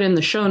you can put in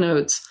the show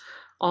notes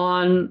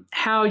on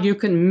how you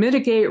can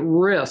mitigate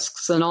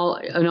risks in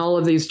all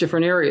of these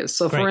different areas.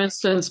 So, for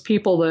instance,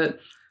 people that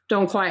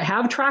don't quite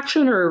have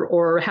traction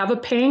or have a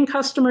paying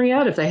customer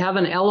yet, if they have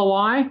an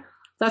LOI,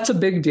 that's a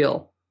big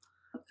deal.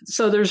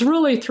 So there's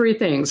really 3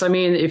 things. I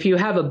mean, if you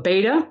have a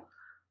beta,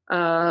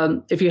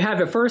 if you have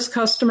your first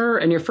customer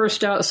and your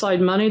first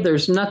outside money,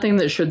 there's nothing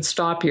that should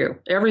stop you.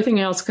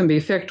 Everything else can be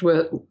fixed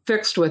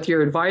with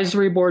your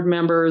advisory board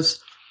members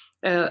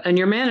and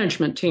your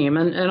management team.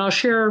 And I'll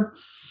share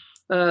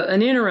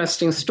an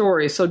interesting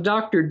story. So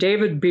Dr.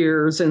 David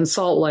Beers in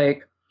Salt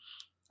Lake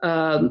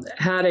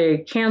had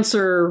a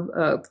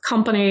cancer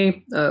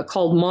company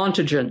called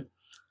Montagen.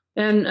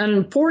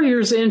 And 4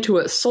 years into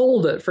it,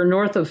 sold it for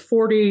north of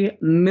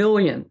 $40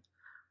 million.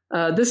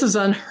 This is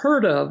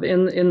unheard of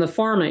in the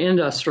pharma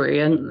industry.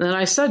 And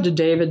I said to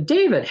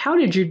David, how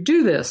did you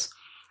do this?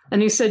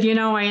 And he said,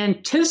 I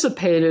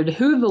anticipated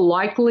who the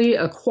likely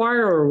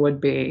acquirer would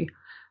be.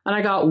 And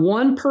I got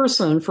one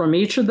person from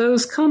each of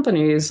those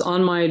companies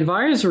on my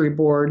advisory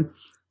board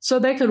so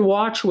they could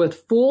watch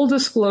with full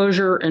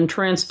disclosure and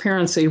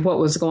transparency what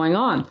was going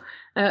on.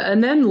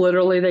 And then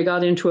literally they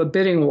got into a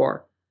bidding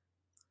war.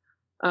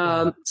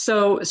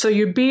 So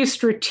you be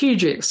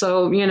strategic.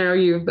 So,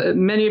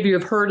 many of you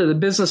have heard of the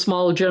business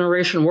model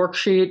generation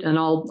worksheet, and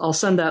I'll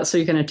send that so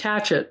you can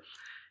attach it.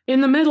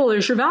 In the middle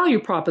is your value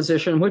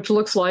proposition, which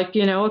looks like,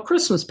 a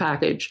Christmas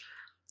package.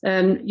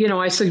 And,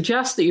 I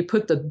suggest that you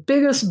put the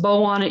biggest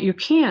bow on it you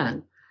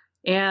can.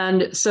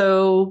 And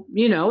so,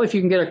 if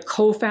you can get a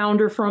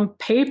co-founder from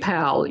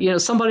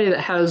PayPal, somebody that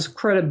has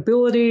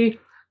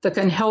credibility that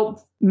can help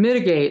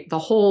mitigate the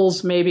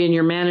holes maybe in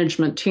your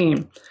management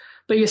team.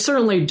 But you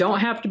certainly don't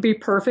have to be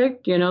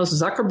perfect.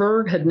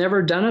 Zuckerberg had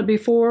never done it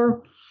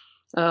before.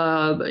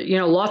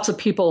 Lots of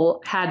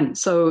people hadn't.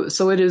 So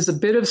it is a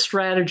bit of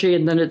strategy,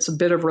 and then it's a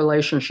bit of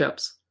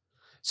relationships.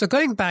 So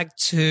going back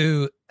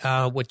to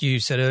what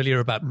you said earlier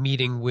about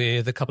meeting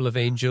with a couple of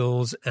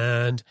angels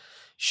and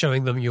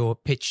showing them your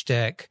pitch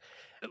deck,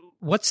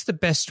 what's the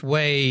best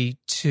way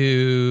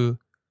to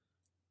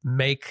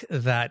make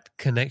that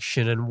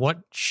connection, and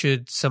what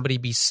should somebody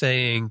be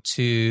saying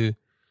to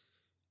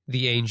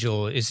the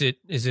angel? Is it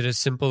as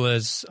simple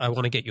as, I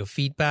want to get your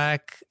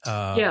feedback?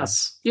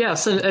 Yes.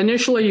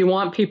 Initially, you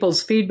want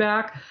people's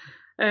feedback.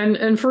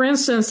 And for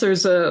instance,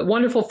 there's a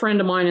wonderful friend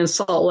of mine in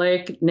Salt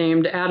Lake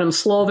named Adam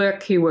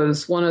Slovic. He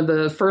was one of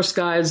the first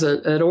guys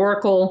at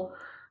Oracle,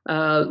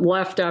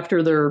 left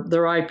after their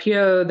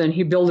IPO. Then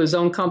he built his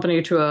own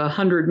company to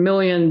 $100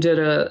 million, did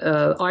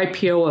a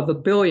IPO of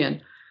 $1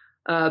 billion.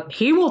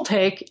 He will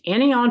take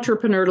any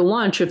entrepreneur to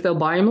lunch if they'll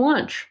buy him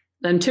lunch,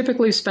 and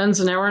typically spends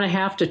an hour and a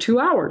half to 2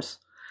 hours.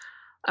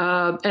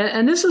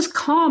 And this is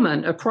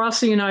common across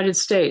the United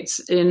States.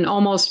 In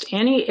almost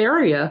any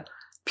area,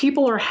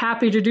 people are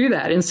happy to do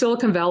that. In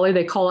Silicon Valley,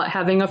 they call it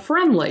having a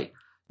friendly.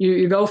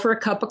 You go for a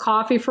cup of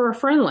coffee for a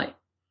friendly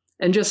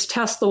and just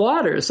test the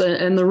waters.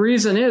 And the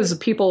reason is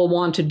people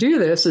want to do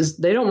this is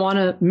they don't want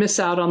to miss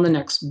out on the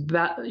next,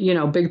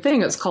 big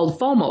thing. It's called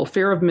FOMO,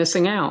 fear of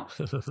missing out.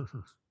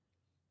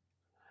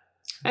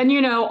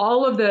 And,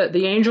 all of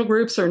the angel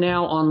groups are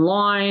now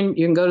online.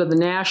 You can go to the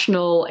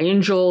National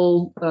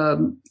Angel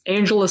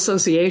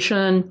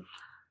Association,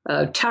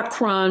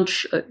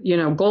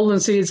 TechCrunch, Golden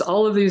Seeds.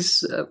 All of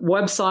these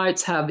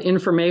websites have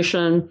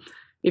information.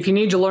 If you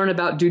need to learn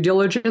about due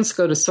diligence,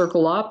 go to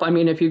Circle Up. I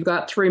mean, if you've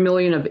got 3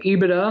 million of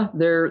EBITDA,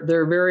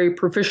 they're very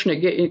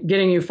proficient at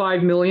getting you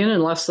 5 million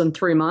in less than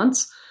 3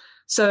 months.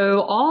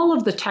 So all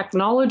of the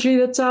technology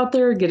that's out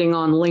there, getting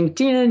on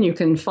LinkedIn, you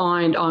can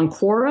find on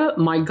Quora.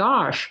 My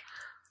gosh.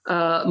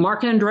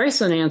 Mark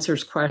Andreessen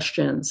answers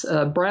questions.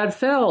 Brad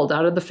Feld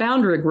out of the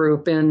Foundry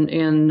Group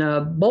in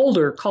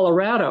Boulder,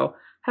 Colorado,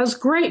 has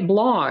great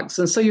blogs.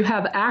 And so you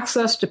have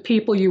access to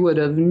people you would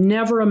have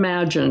never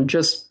imagined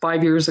just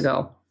 5 years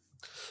ago.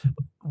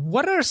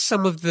 What are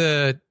some of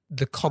the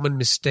common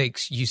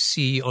mistakes you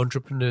see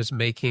entrepreneurs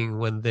making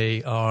when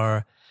they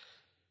are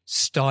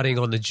starting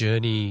on the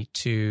journey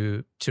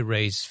to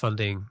raise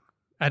funding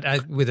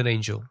with an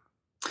angel?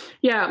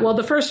 Yeah, well,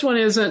 the first one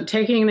isn't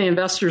taking the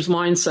investor's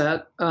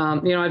mindset.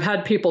 I've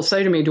had people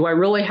say to me, do I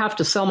really have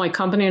to sell my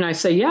company? And I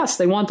say, yes,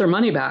 they want their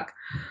money back.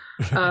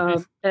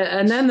 And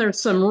then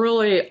there's some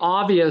really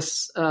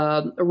obvious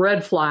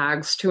red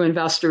flags to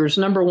investors.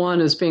 Number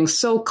one is being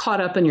so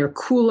caught up in your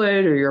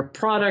Kool-Aid or your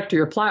product or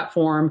your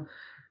platform.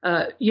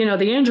 The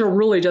angel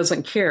really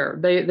doesn't care.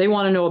 They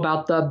want to know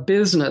about the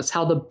business,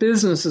 how the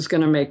business is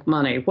going to make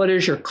money. What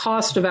is your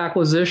cost of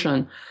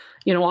acquisition?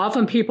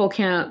 Often people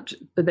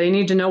they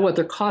need to know what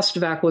their cost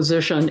of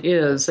acquisition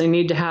is. They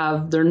need to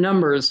have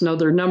know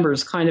their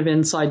numbers kind of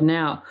inside and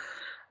out.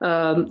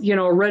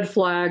 A red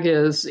flag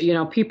is,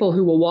 people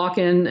who will walk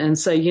in and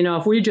say,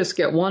 if we just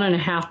get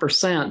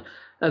 1.5%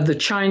 of the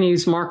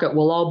Chinese market,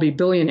 we'll all be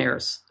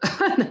billionaires.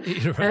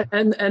 Right.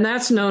 and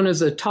that's known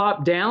as a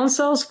top-down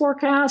sales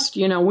forecast.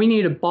 We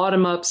need a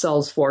bottom-up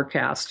sales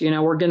forecast.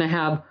 We're going to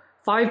have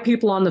 5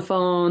 people on the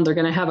phone. They're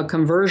going to have a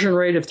conversion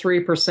rate of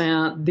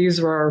 3%. These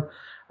are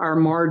our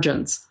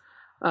margins.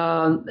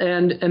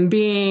 And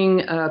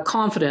being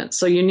confident.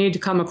 So you need to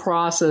come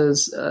across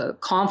as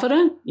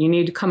confident. You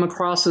need to come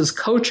across as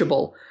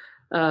coachable.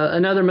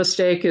 Another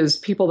mistake is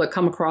people that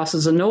come across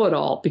as a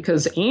know-it-all,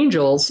 because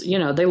angels,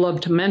 they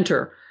love to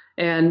mentor,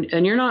 and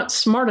you're not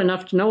smart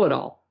enough to know it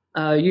all.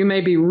 You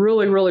may be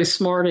really, really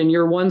smart in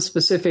your one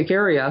specific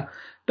area,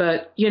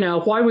 but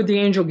why would the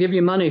angel give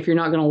you money if you're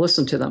not going to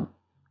listen to them?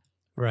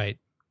 Right.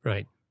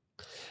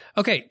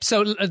 Okay,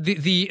 so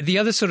the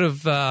other sort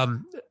of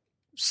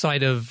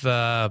side of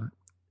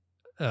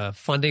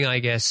funding, I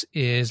guess,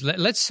 is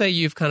let's say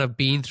you've kind of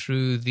been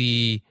through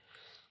the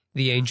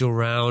angel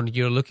round.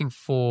 You're looking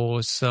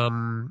for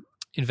some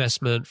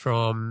investment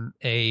from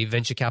a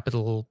venture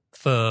capital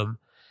firm.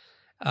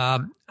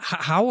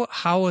 How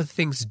are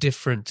things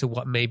different to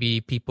what maybe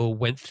people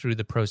went through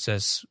the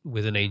process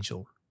with an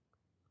angel?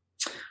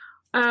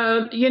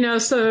 So the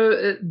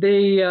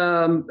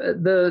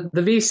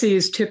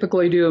VCs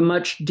typically do a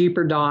much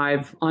deeper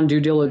dive on due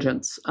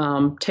diligence,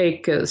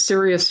 take a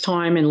serious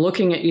time in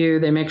looking at you.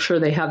 They make sure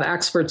they have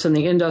experts in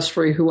the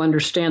industry who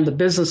understand the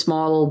business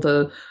model,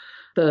 the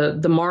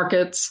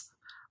markets.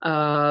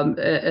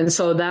 And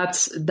so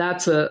that's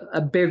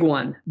a big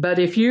one. But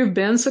if you've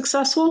been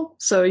successful,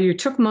 so you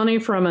took money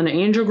from an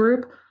angel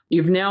group,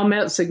 you've now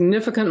met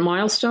significant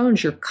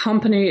milestones, your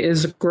company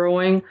is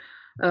growing,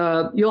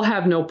 you'll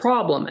have no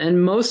problem.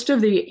 And most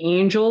of the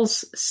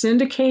angels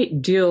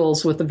syndicate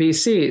deals with the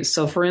VCs.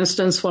 So for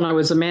instance, when I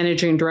was a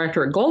managing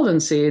director at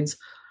Golden Seeds,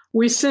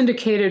 we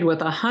syndicated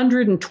with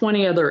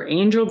 120 other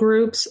angel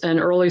groups and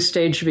early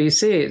stage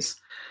VCs.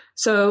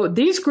 So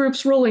these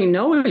groups really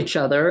know each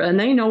other, and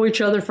they know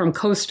each other from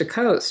coast to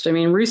coast. I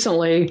mean,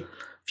 recently, a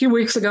few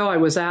weeks ago, I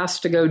was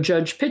asked to go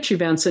judge pitch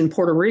events in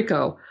Puerto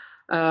Rico.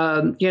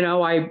 I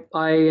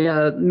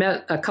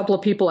met a couple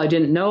of people I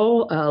didn't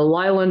know.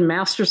 Lylan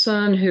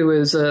Masterson, who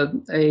is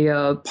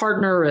a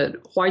partner at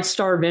White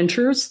Star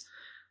Ventures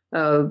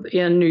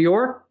in New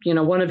York.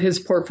 One of his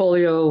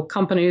portfolio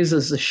companies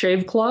is the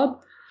Shave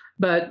Club.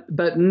 But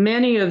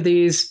many of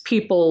these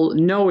people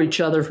know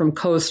each other from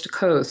coast to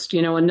coast.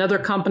 Another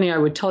company I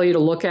would tell you to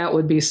look at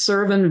would be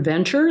Servan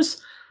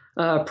Ventures.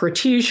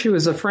 Pratish, who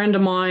is a friend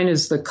of mine,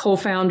 is the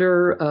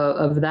co-founder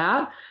of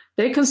that.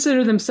 They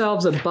consider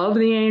themselves above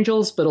the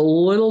angels, but a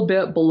little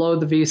bit below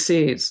the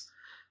VCs.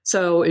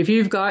 So if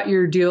you've got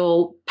your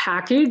deal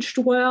packaged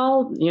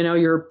well,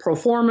 your pro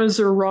formas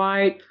are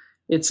right,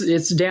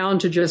 it's down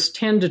to just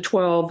 10 to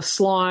 12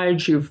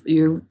 slides.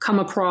 You've come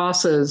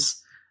across as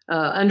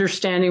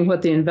understanding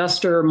what the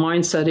investor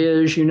mindset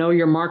is,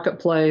 your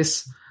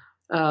marketplace,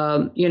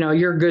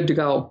 you're good to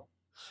go.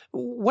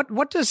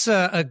 What does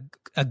a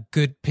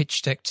good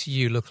pitch deck to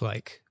you look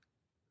like?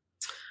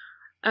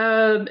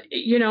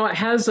 It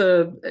has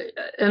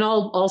and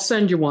I'll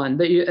send you one.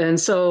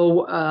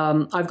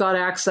 I've got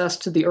access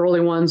to the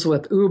early ones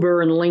with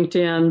Uber and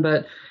LinkedIn,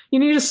 but you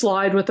need a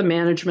slide with the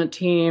management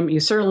team. You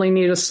certainly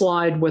need a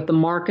slide with the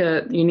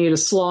market. You need a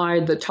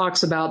slide that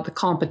talks about the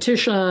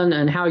competition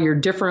and how you're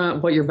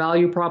different, what your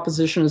value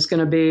proposition is going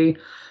to be.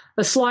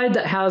 A slide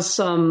that has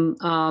some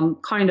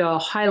kind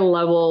of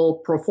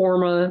high-level pro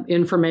forma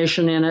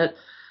information in it.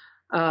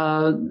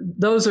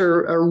 Those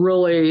are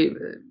really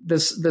the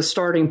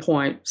starting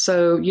point.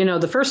 So,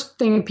 the first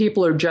thing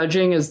people are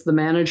judging is the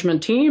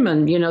management team.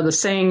 And, the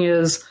saying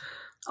is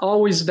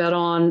always bet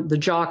on the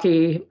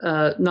jockey,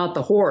 not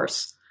the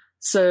horse.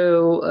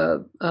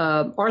 So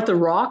Arthur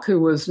Rock, who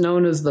was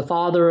known as the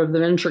father of the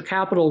venture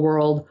capital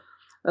world,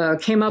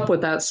 came up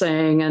with that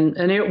saying.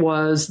 And it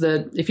was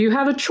that if you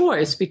have a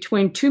choice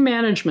between two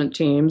management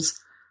teams,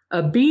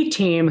 a B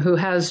team who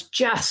has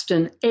just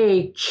an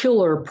A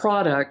killer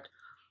product,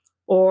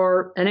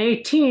 or an A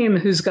team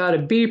who's got a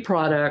B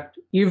product,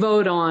 you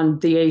vote on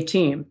the A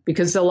team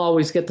because they'll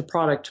always get the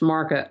product to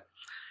market.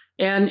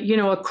 And,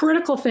 a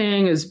critical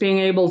thing is being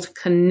able to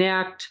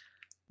connect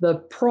the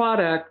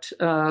product.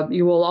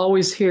 You will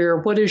always hear,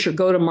 what is your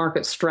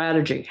go-to-market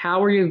strategy?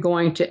 How are you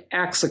going to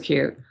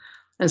execute?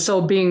 And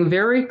so being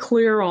very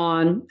clear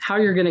on how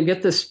you're going to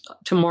get this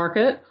to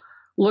market,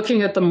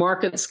 looking at the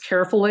markets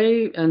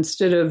carefully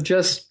instead of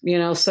just,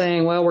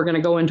 saying, well, we're going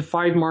to go into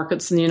 5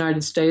 markets in the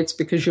United States,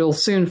 because you'll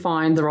soon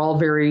find they're all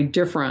very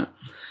different.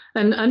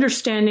 And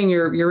understanding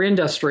your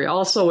industry.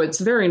 Also, it's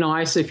very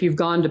nice if you've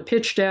gone to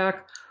Pitch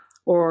Deck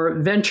or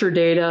Venture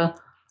Data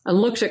and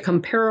looked at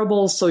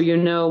comparables so you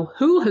know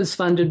who has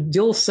funded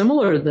deals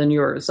similar than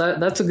yours.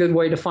 That's a good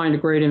way to find a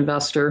great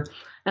investor.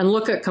 And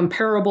look at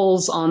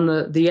comparables on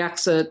the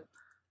exit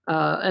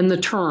and the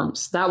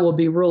terms. That will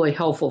be really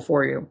helpful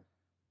for you.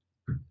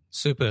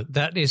 Super.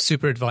 That is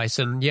super advice.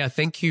 And yeah,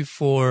 thank you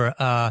for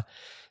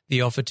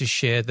the offer to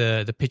share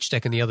the pitch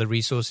deck and the other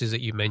resources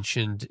that you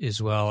mentioned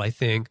as well. I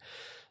think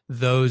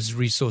those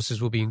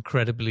resources will be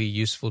incredibly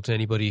useful to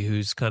anybody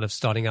who's kind of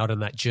starting out on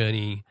that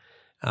journey,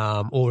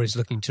 or is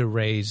looking to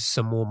raise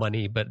some more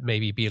money, but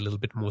maybe be a little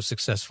bit more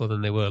successful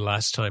than they were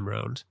last time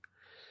around.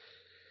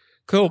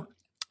 Cool.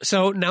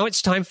 So now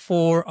it's time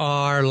for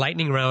our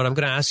lightning round. I'm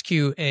going to ask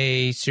you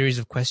a series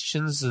of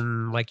questions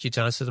and I'd like you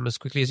to answer them as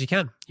quickly as you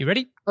can. You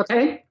ready?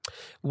 Okay.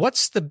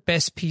 What's the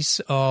best piece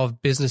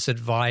of business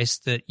advice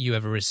that you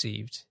ever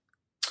received?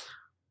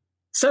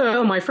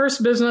 So my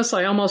first business,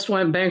 I almost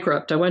went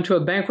bankrupt. I went to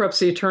a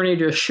bankruptcy attorney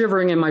just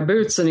shivering in my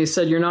boots, and he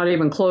said, "You're not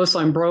even close.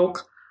 I'm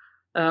broke."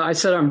 I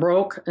said, "I'm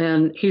broke."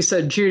 And he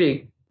said,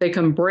 "Judy, they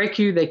can break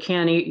you. They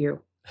can't eat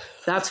you."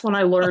 That's when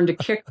I learned to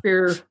kick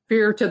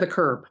fear to the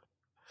curb.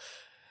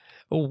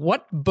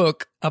 What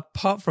book,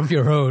 apart from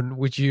your own,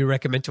 would you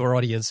recommend to our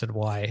audience, and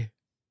why?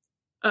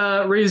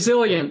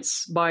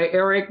 Resilience by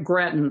Eric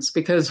Greitens,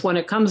 because when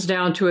it comes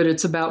down to it,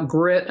 it's about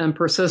grit and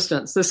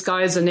persistence. This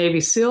guy is a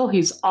Navy SEAL.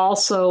 He's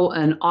also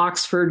an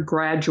Oxford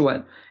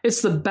graduate.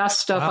 It's the best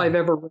stuff I've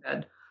ever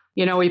read.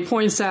 He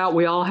points out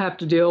we all have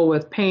to deal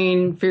with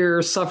pain,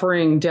 fear,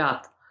 suffering,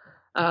 death.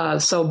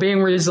 So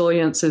being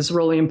resilient is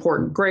really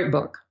important. Great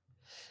book.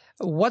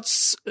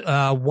 What's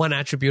one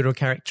attribute or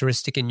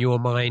characteristic in your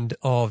mind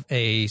of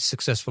a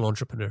successful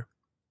entrepreneur?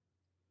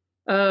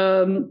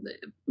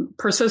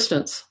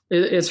 Persistence.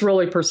 It's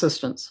really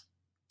persistence.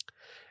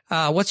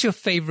 What's your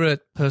favorite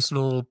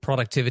personal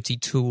productivity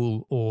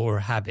tool or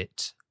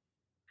habit?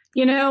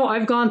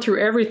 I've gone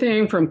through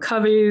everything from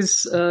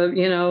Covey's,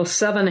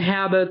 7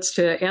 habits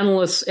to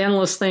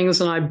endless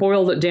things. And I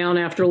boiled it down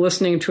after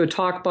listening to a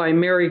talk by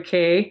Mary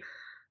Kay,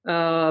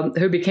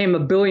 who became a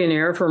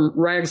billionaire from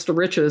rags to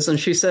riches. And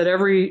she said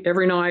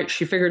every night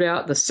she figured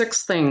out the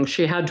 6 things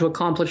she had to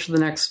accomplish the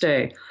next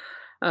day.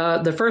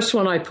 The first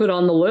one I put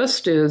on the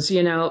list is,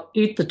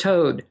 eat the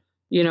toad.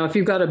 If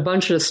you've got a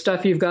bunch of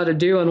stuff you've got to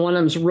do and one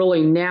of them's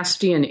really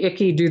nasty and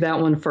icky, do that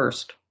one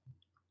first.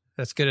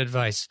 That's good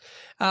advice.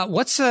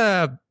 What's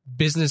a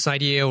business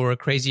idea or a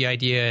crazy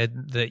idea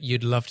that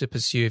you'd love to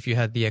pursue if you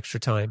had the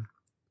extra time?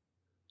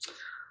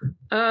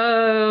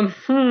 I'm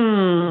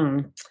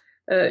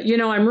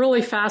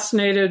really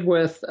fascinated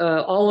with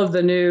all of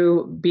the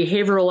new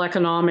behavioral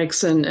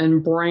economics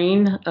and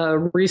brain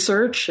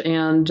research,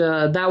 and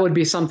that would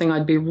be something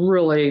I'd be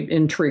really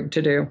intrigued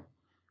to do.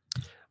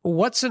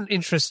 What's an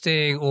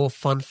interesting or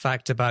fun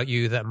fact about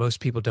you that most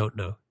people don't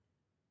know?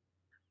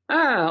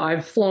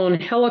 I've flown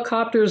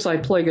helicopters, I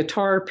play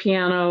guitar,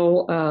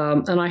 piano,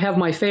 and I have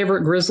my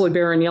favorite grizzly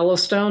bear in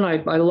Yellowstone.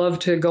 I love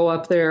to go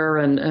up there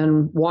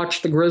and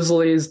watch the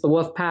grizzlies, the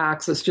wolf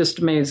packs. It's just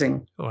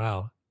amazing.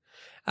 Wow.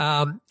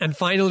 And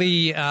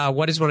finally,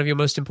 what is one of your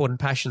most important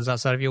passions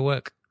outside of your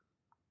work?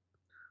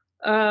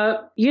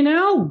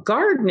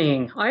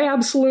 Gardening. I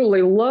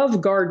absolutely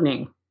love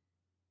gardening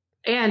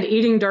and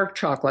eating dark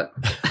chocolate.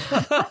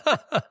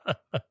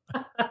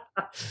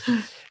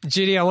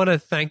 Judy, I want to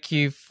thank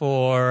you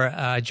for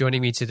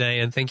joining me today,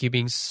 and thank you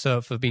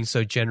for being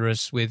so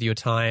generous with your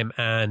time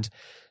and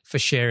for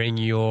sharing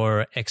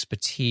your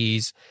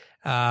expertise.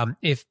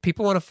 If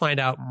people want to find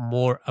out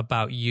more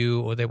about you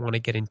or they want to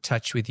get in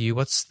touch with you,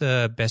 what's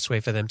the best way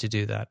for them to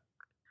do that?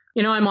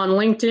 I'm on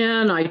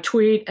LinkedIn. I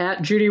tweet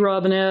at Judy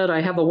Robinett.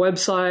 I have a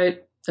website,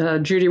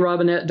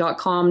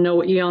 judyrobinett.com,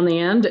 no E on the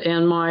end.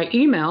 And my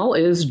email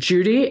is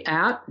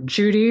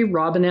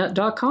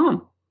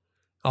judy@judyrobinett.com.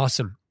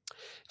 Awesome.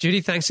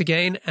 Judy, thanks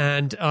again.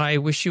 And I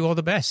wish you all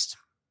the best.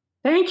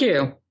 Thank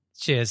you.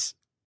 Cheers.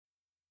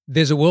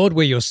 There's a world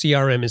where your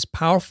CRM is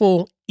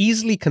powerful,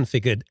 easily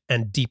configured,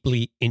 and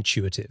deeply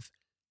intuitive.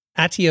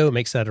 Attio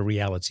makes that a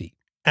reality.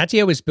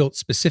 Attio is built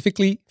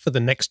specifically for the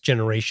next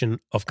generation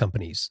of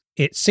companies.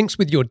 It syncs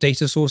with your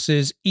data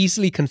sources,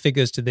 easily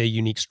configures to their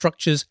unique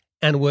structures,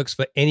 and works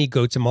for any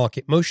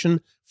go-to-market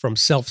motion from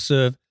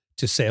self-serve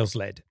to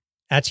sales-led.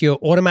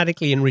 Attio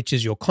automatically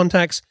enriches your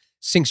contacts,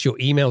 syncs your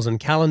emails and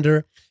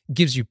calendar,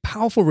 gives you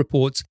powerful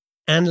reports,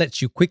 and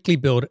lets you quickly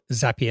build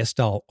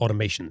Zapier-style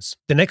automations.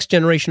 The next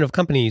generation of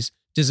companies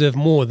deserve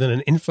more than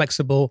an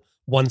inflexible,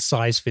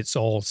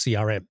 one-size-fits-all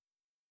CRM.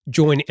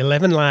 Join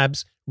 11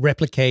 labs,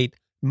 replicate,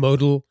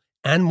 modal,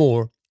 and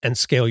more, and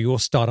scale your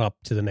startup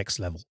to the next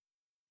level.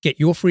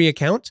 Get your free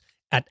account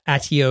at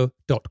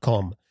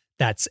attio.com.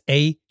 That's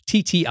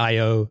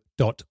attio.com.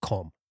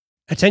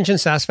 Attention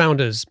SaaS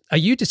founders, are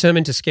you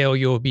determined to scale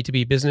your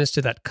B2B business to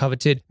that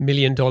coveted $1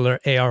 million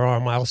ARR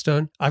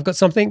milestone? I've got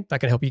something that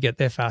can help you get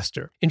there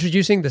faster.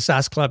 Introducing the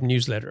SaaS Club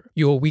newsletter,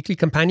 your weekly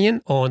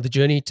companion on the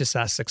journey to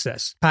SaaS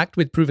success. Packed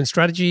with proven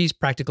strategies,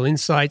 practical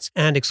insights,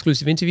 and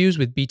exclusive interviews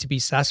with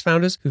B2B SaaS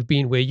founders who've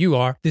been where you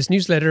are, this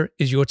newsletter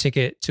is your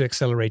ticket to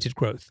accelerated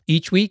growth.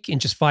 Each week, in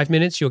just 5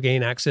 minutes, you'll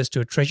gain access to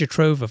a treasure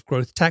trove of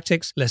growth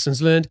tactics,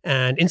 lessons learned,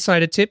 and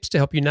insider tips to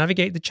help you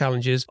navigate the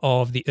challenges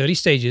of the early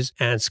stages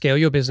and scale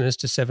your business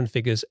to 7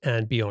 figures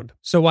and beyond.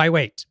 So why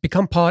wait?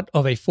 Become part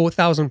of a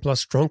 4,000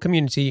 plus strong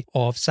community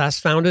of SaaS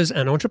founders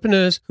and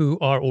entrepreneurs who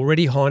are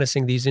already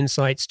harnessing these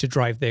insights to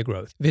drive their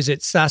growth. Visit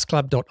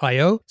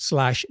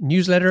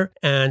saasclub.io/newsletter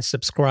and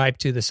subscribe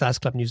to the SaaS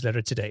Club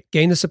newsletter today.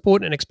 Gain the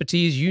support and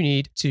expertise you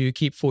need to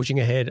keep forging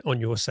ahead on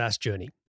your SaaS journey.